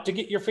you want to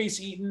get your face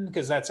eaten?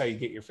 Because that's how you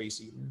get your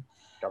face eaten.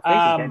 Our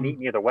faces getting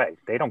eaten either way.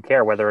 They don't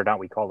care whether or not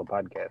we call the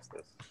podcast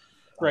this.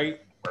 Right.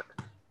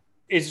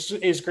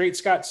 Is Great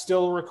Scott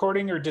still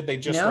recording, or did they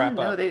just wrap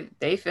up?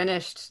 they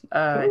finished,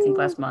 I think,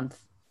 last month.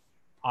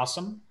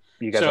 Awesome.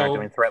 You guys aren't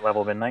doing Threat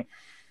Level Midnight?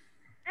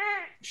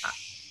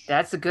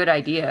 That's a good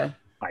idea.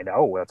 I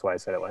know. That's why I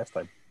said it last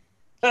time.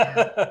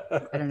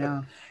 I don't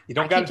know. You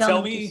don't I got to keep tell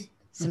telling me. them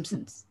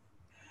Simpsons.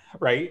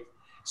 Right.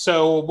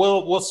 So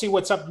we'll see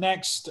what's up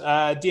next.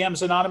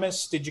 DMs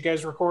Anonymous, did you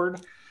guys record?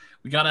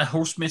 We got a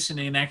host missing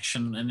in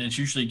action, and it's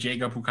usually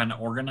Jacob who kind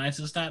of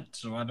organizes that.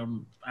 So I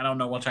don't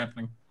know what's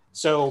happening.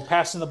 So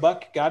passing the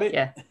buck, got it?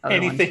 Yeah.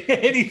 other one.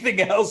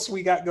 Anything else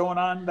we got going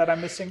on that I'm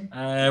missing?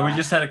 We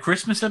just had a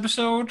Christmas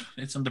episode.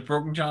 It's on the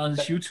Broken John's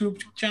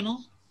YouTube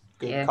channel.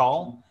 Good Yeah.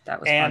 call. That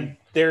was And fun.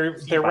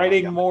 they're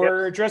writing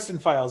more Dresden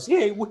Files.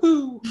 Yay,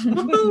 woohoo!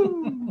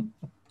 Woohoo!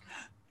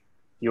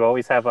 You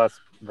always have us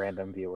random viewers.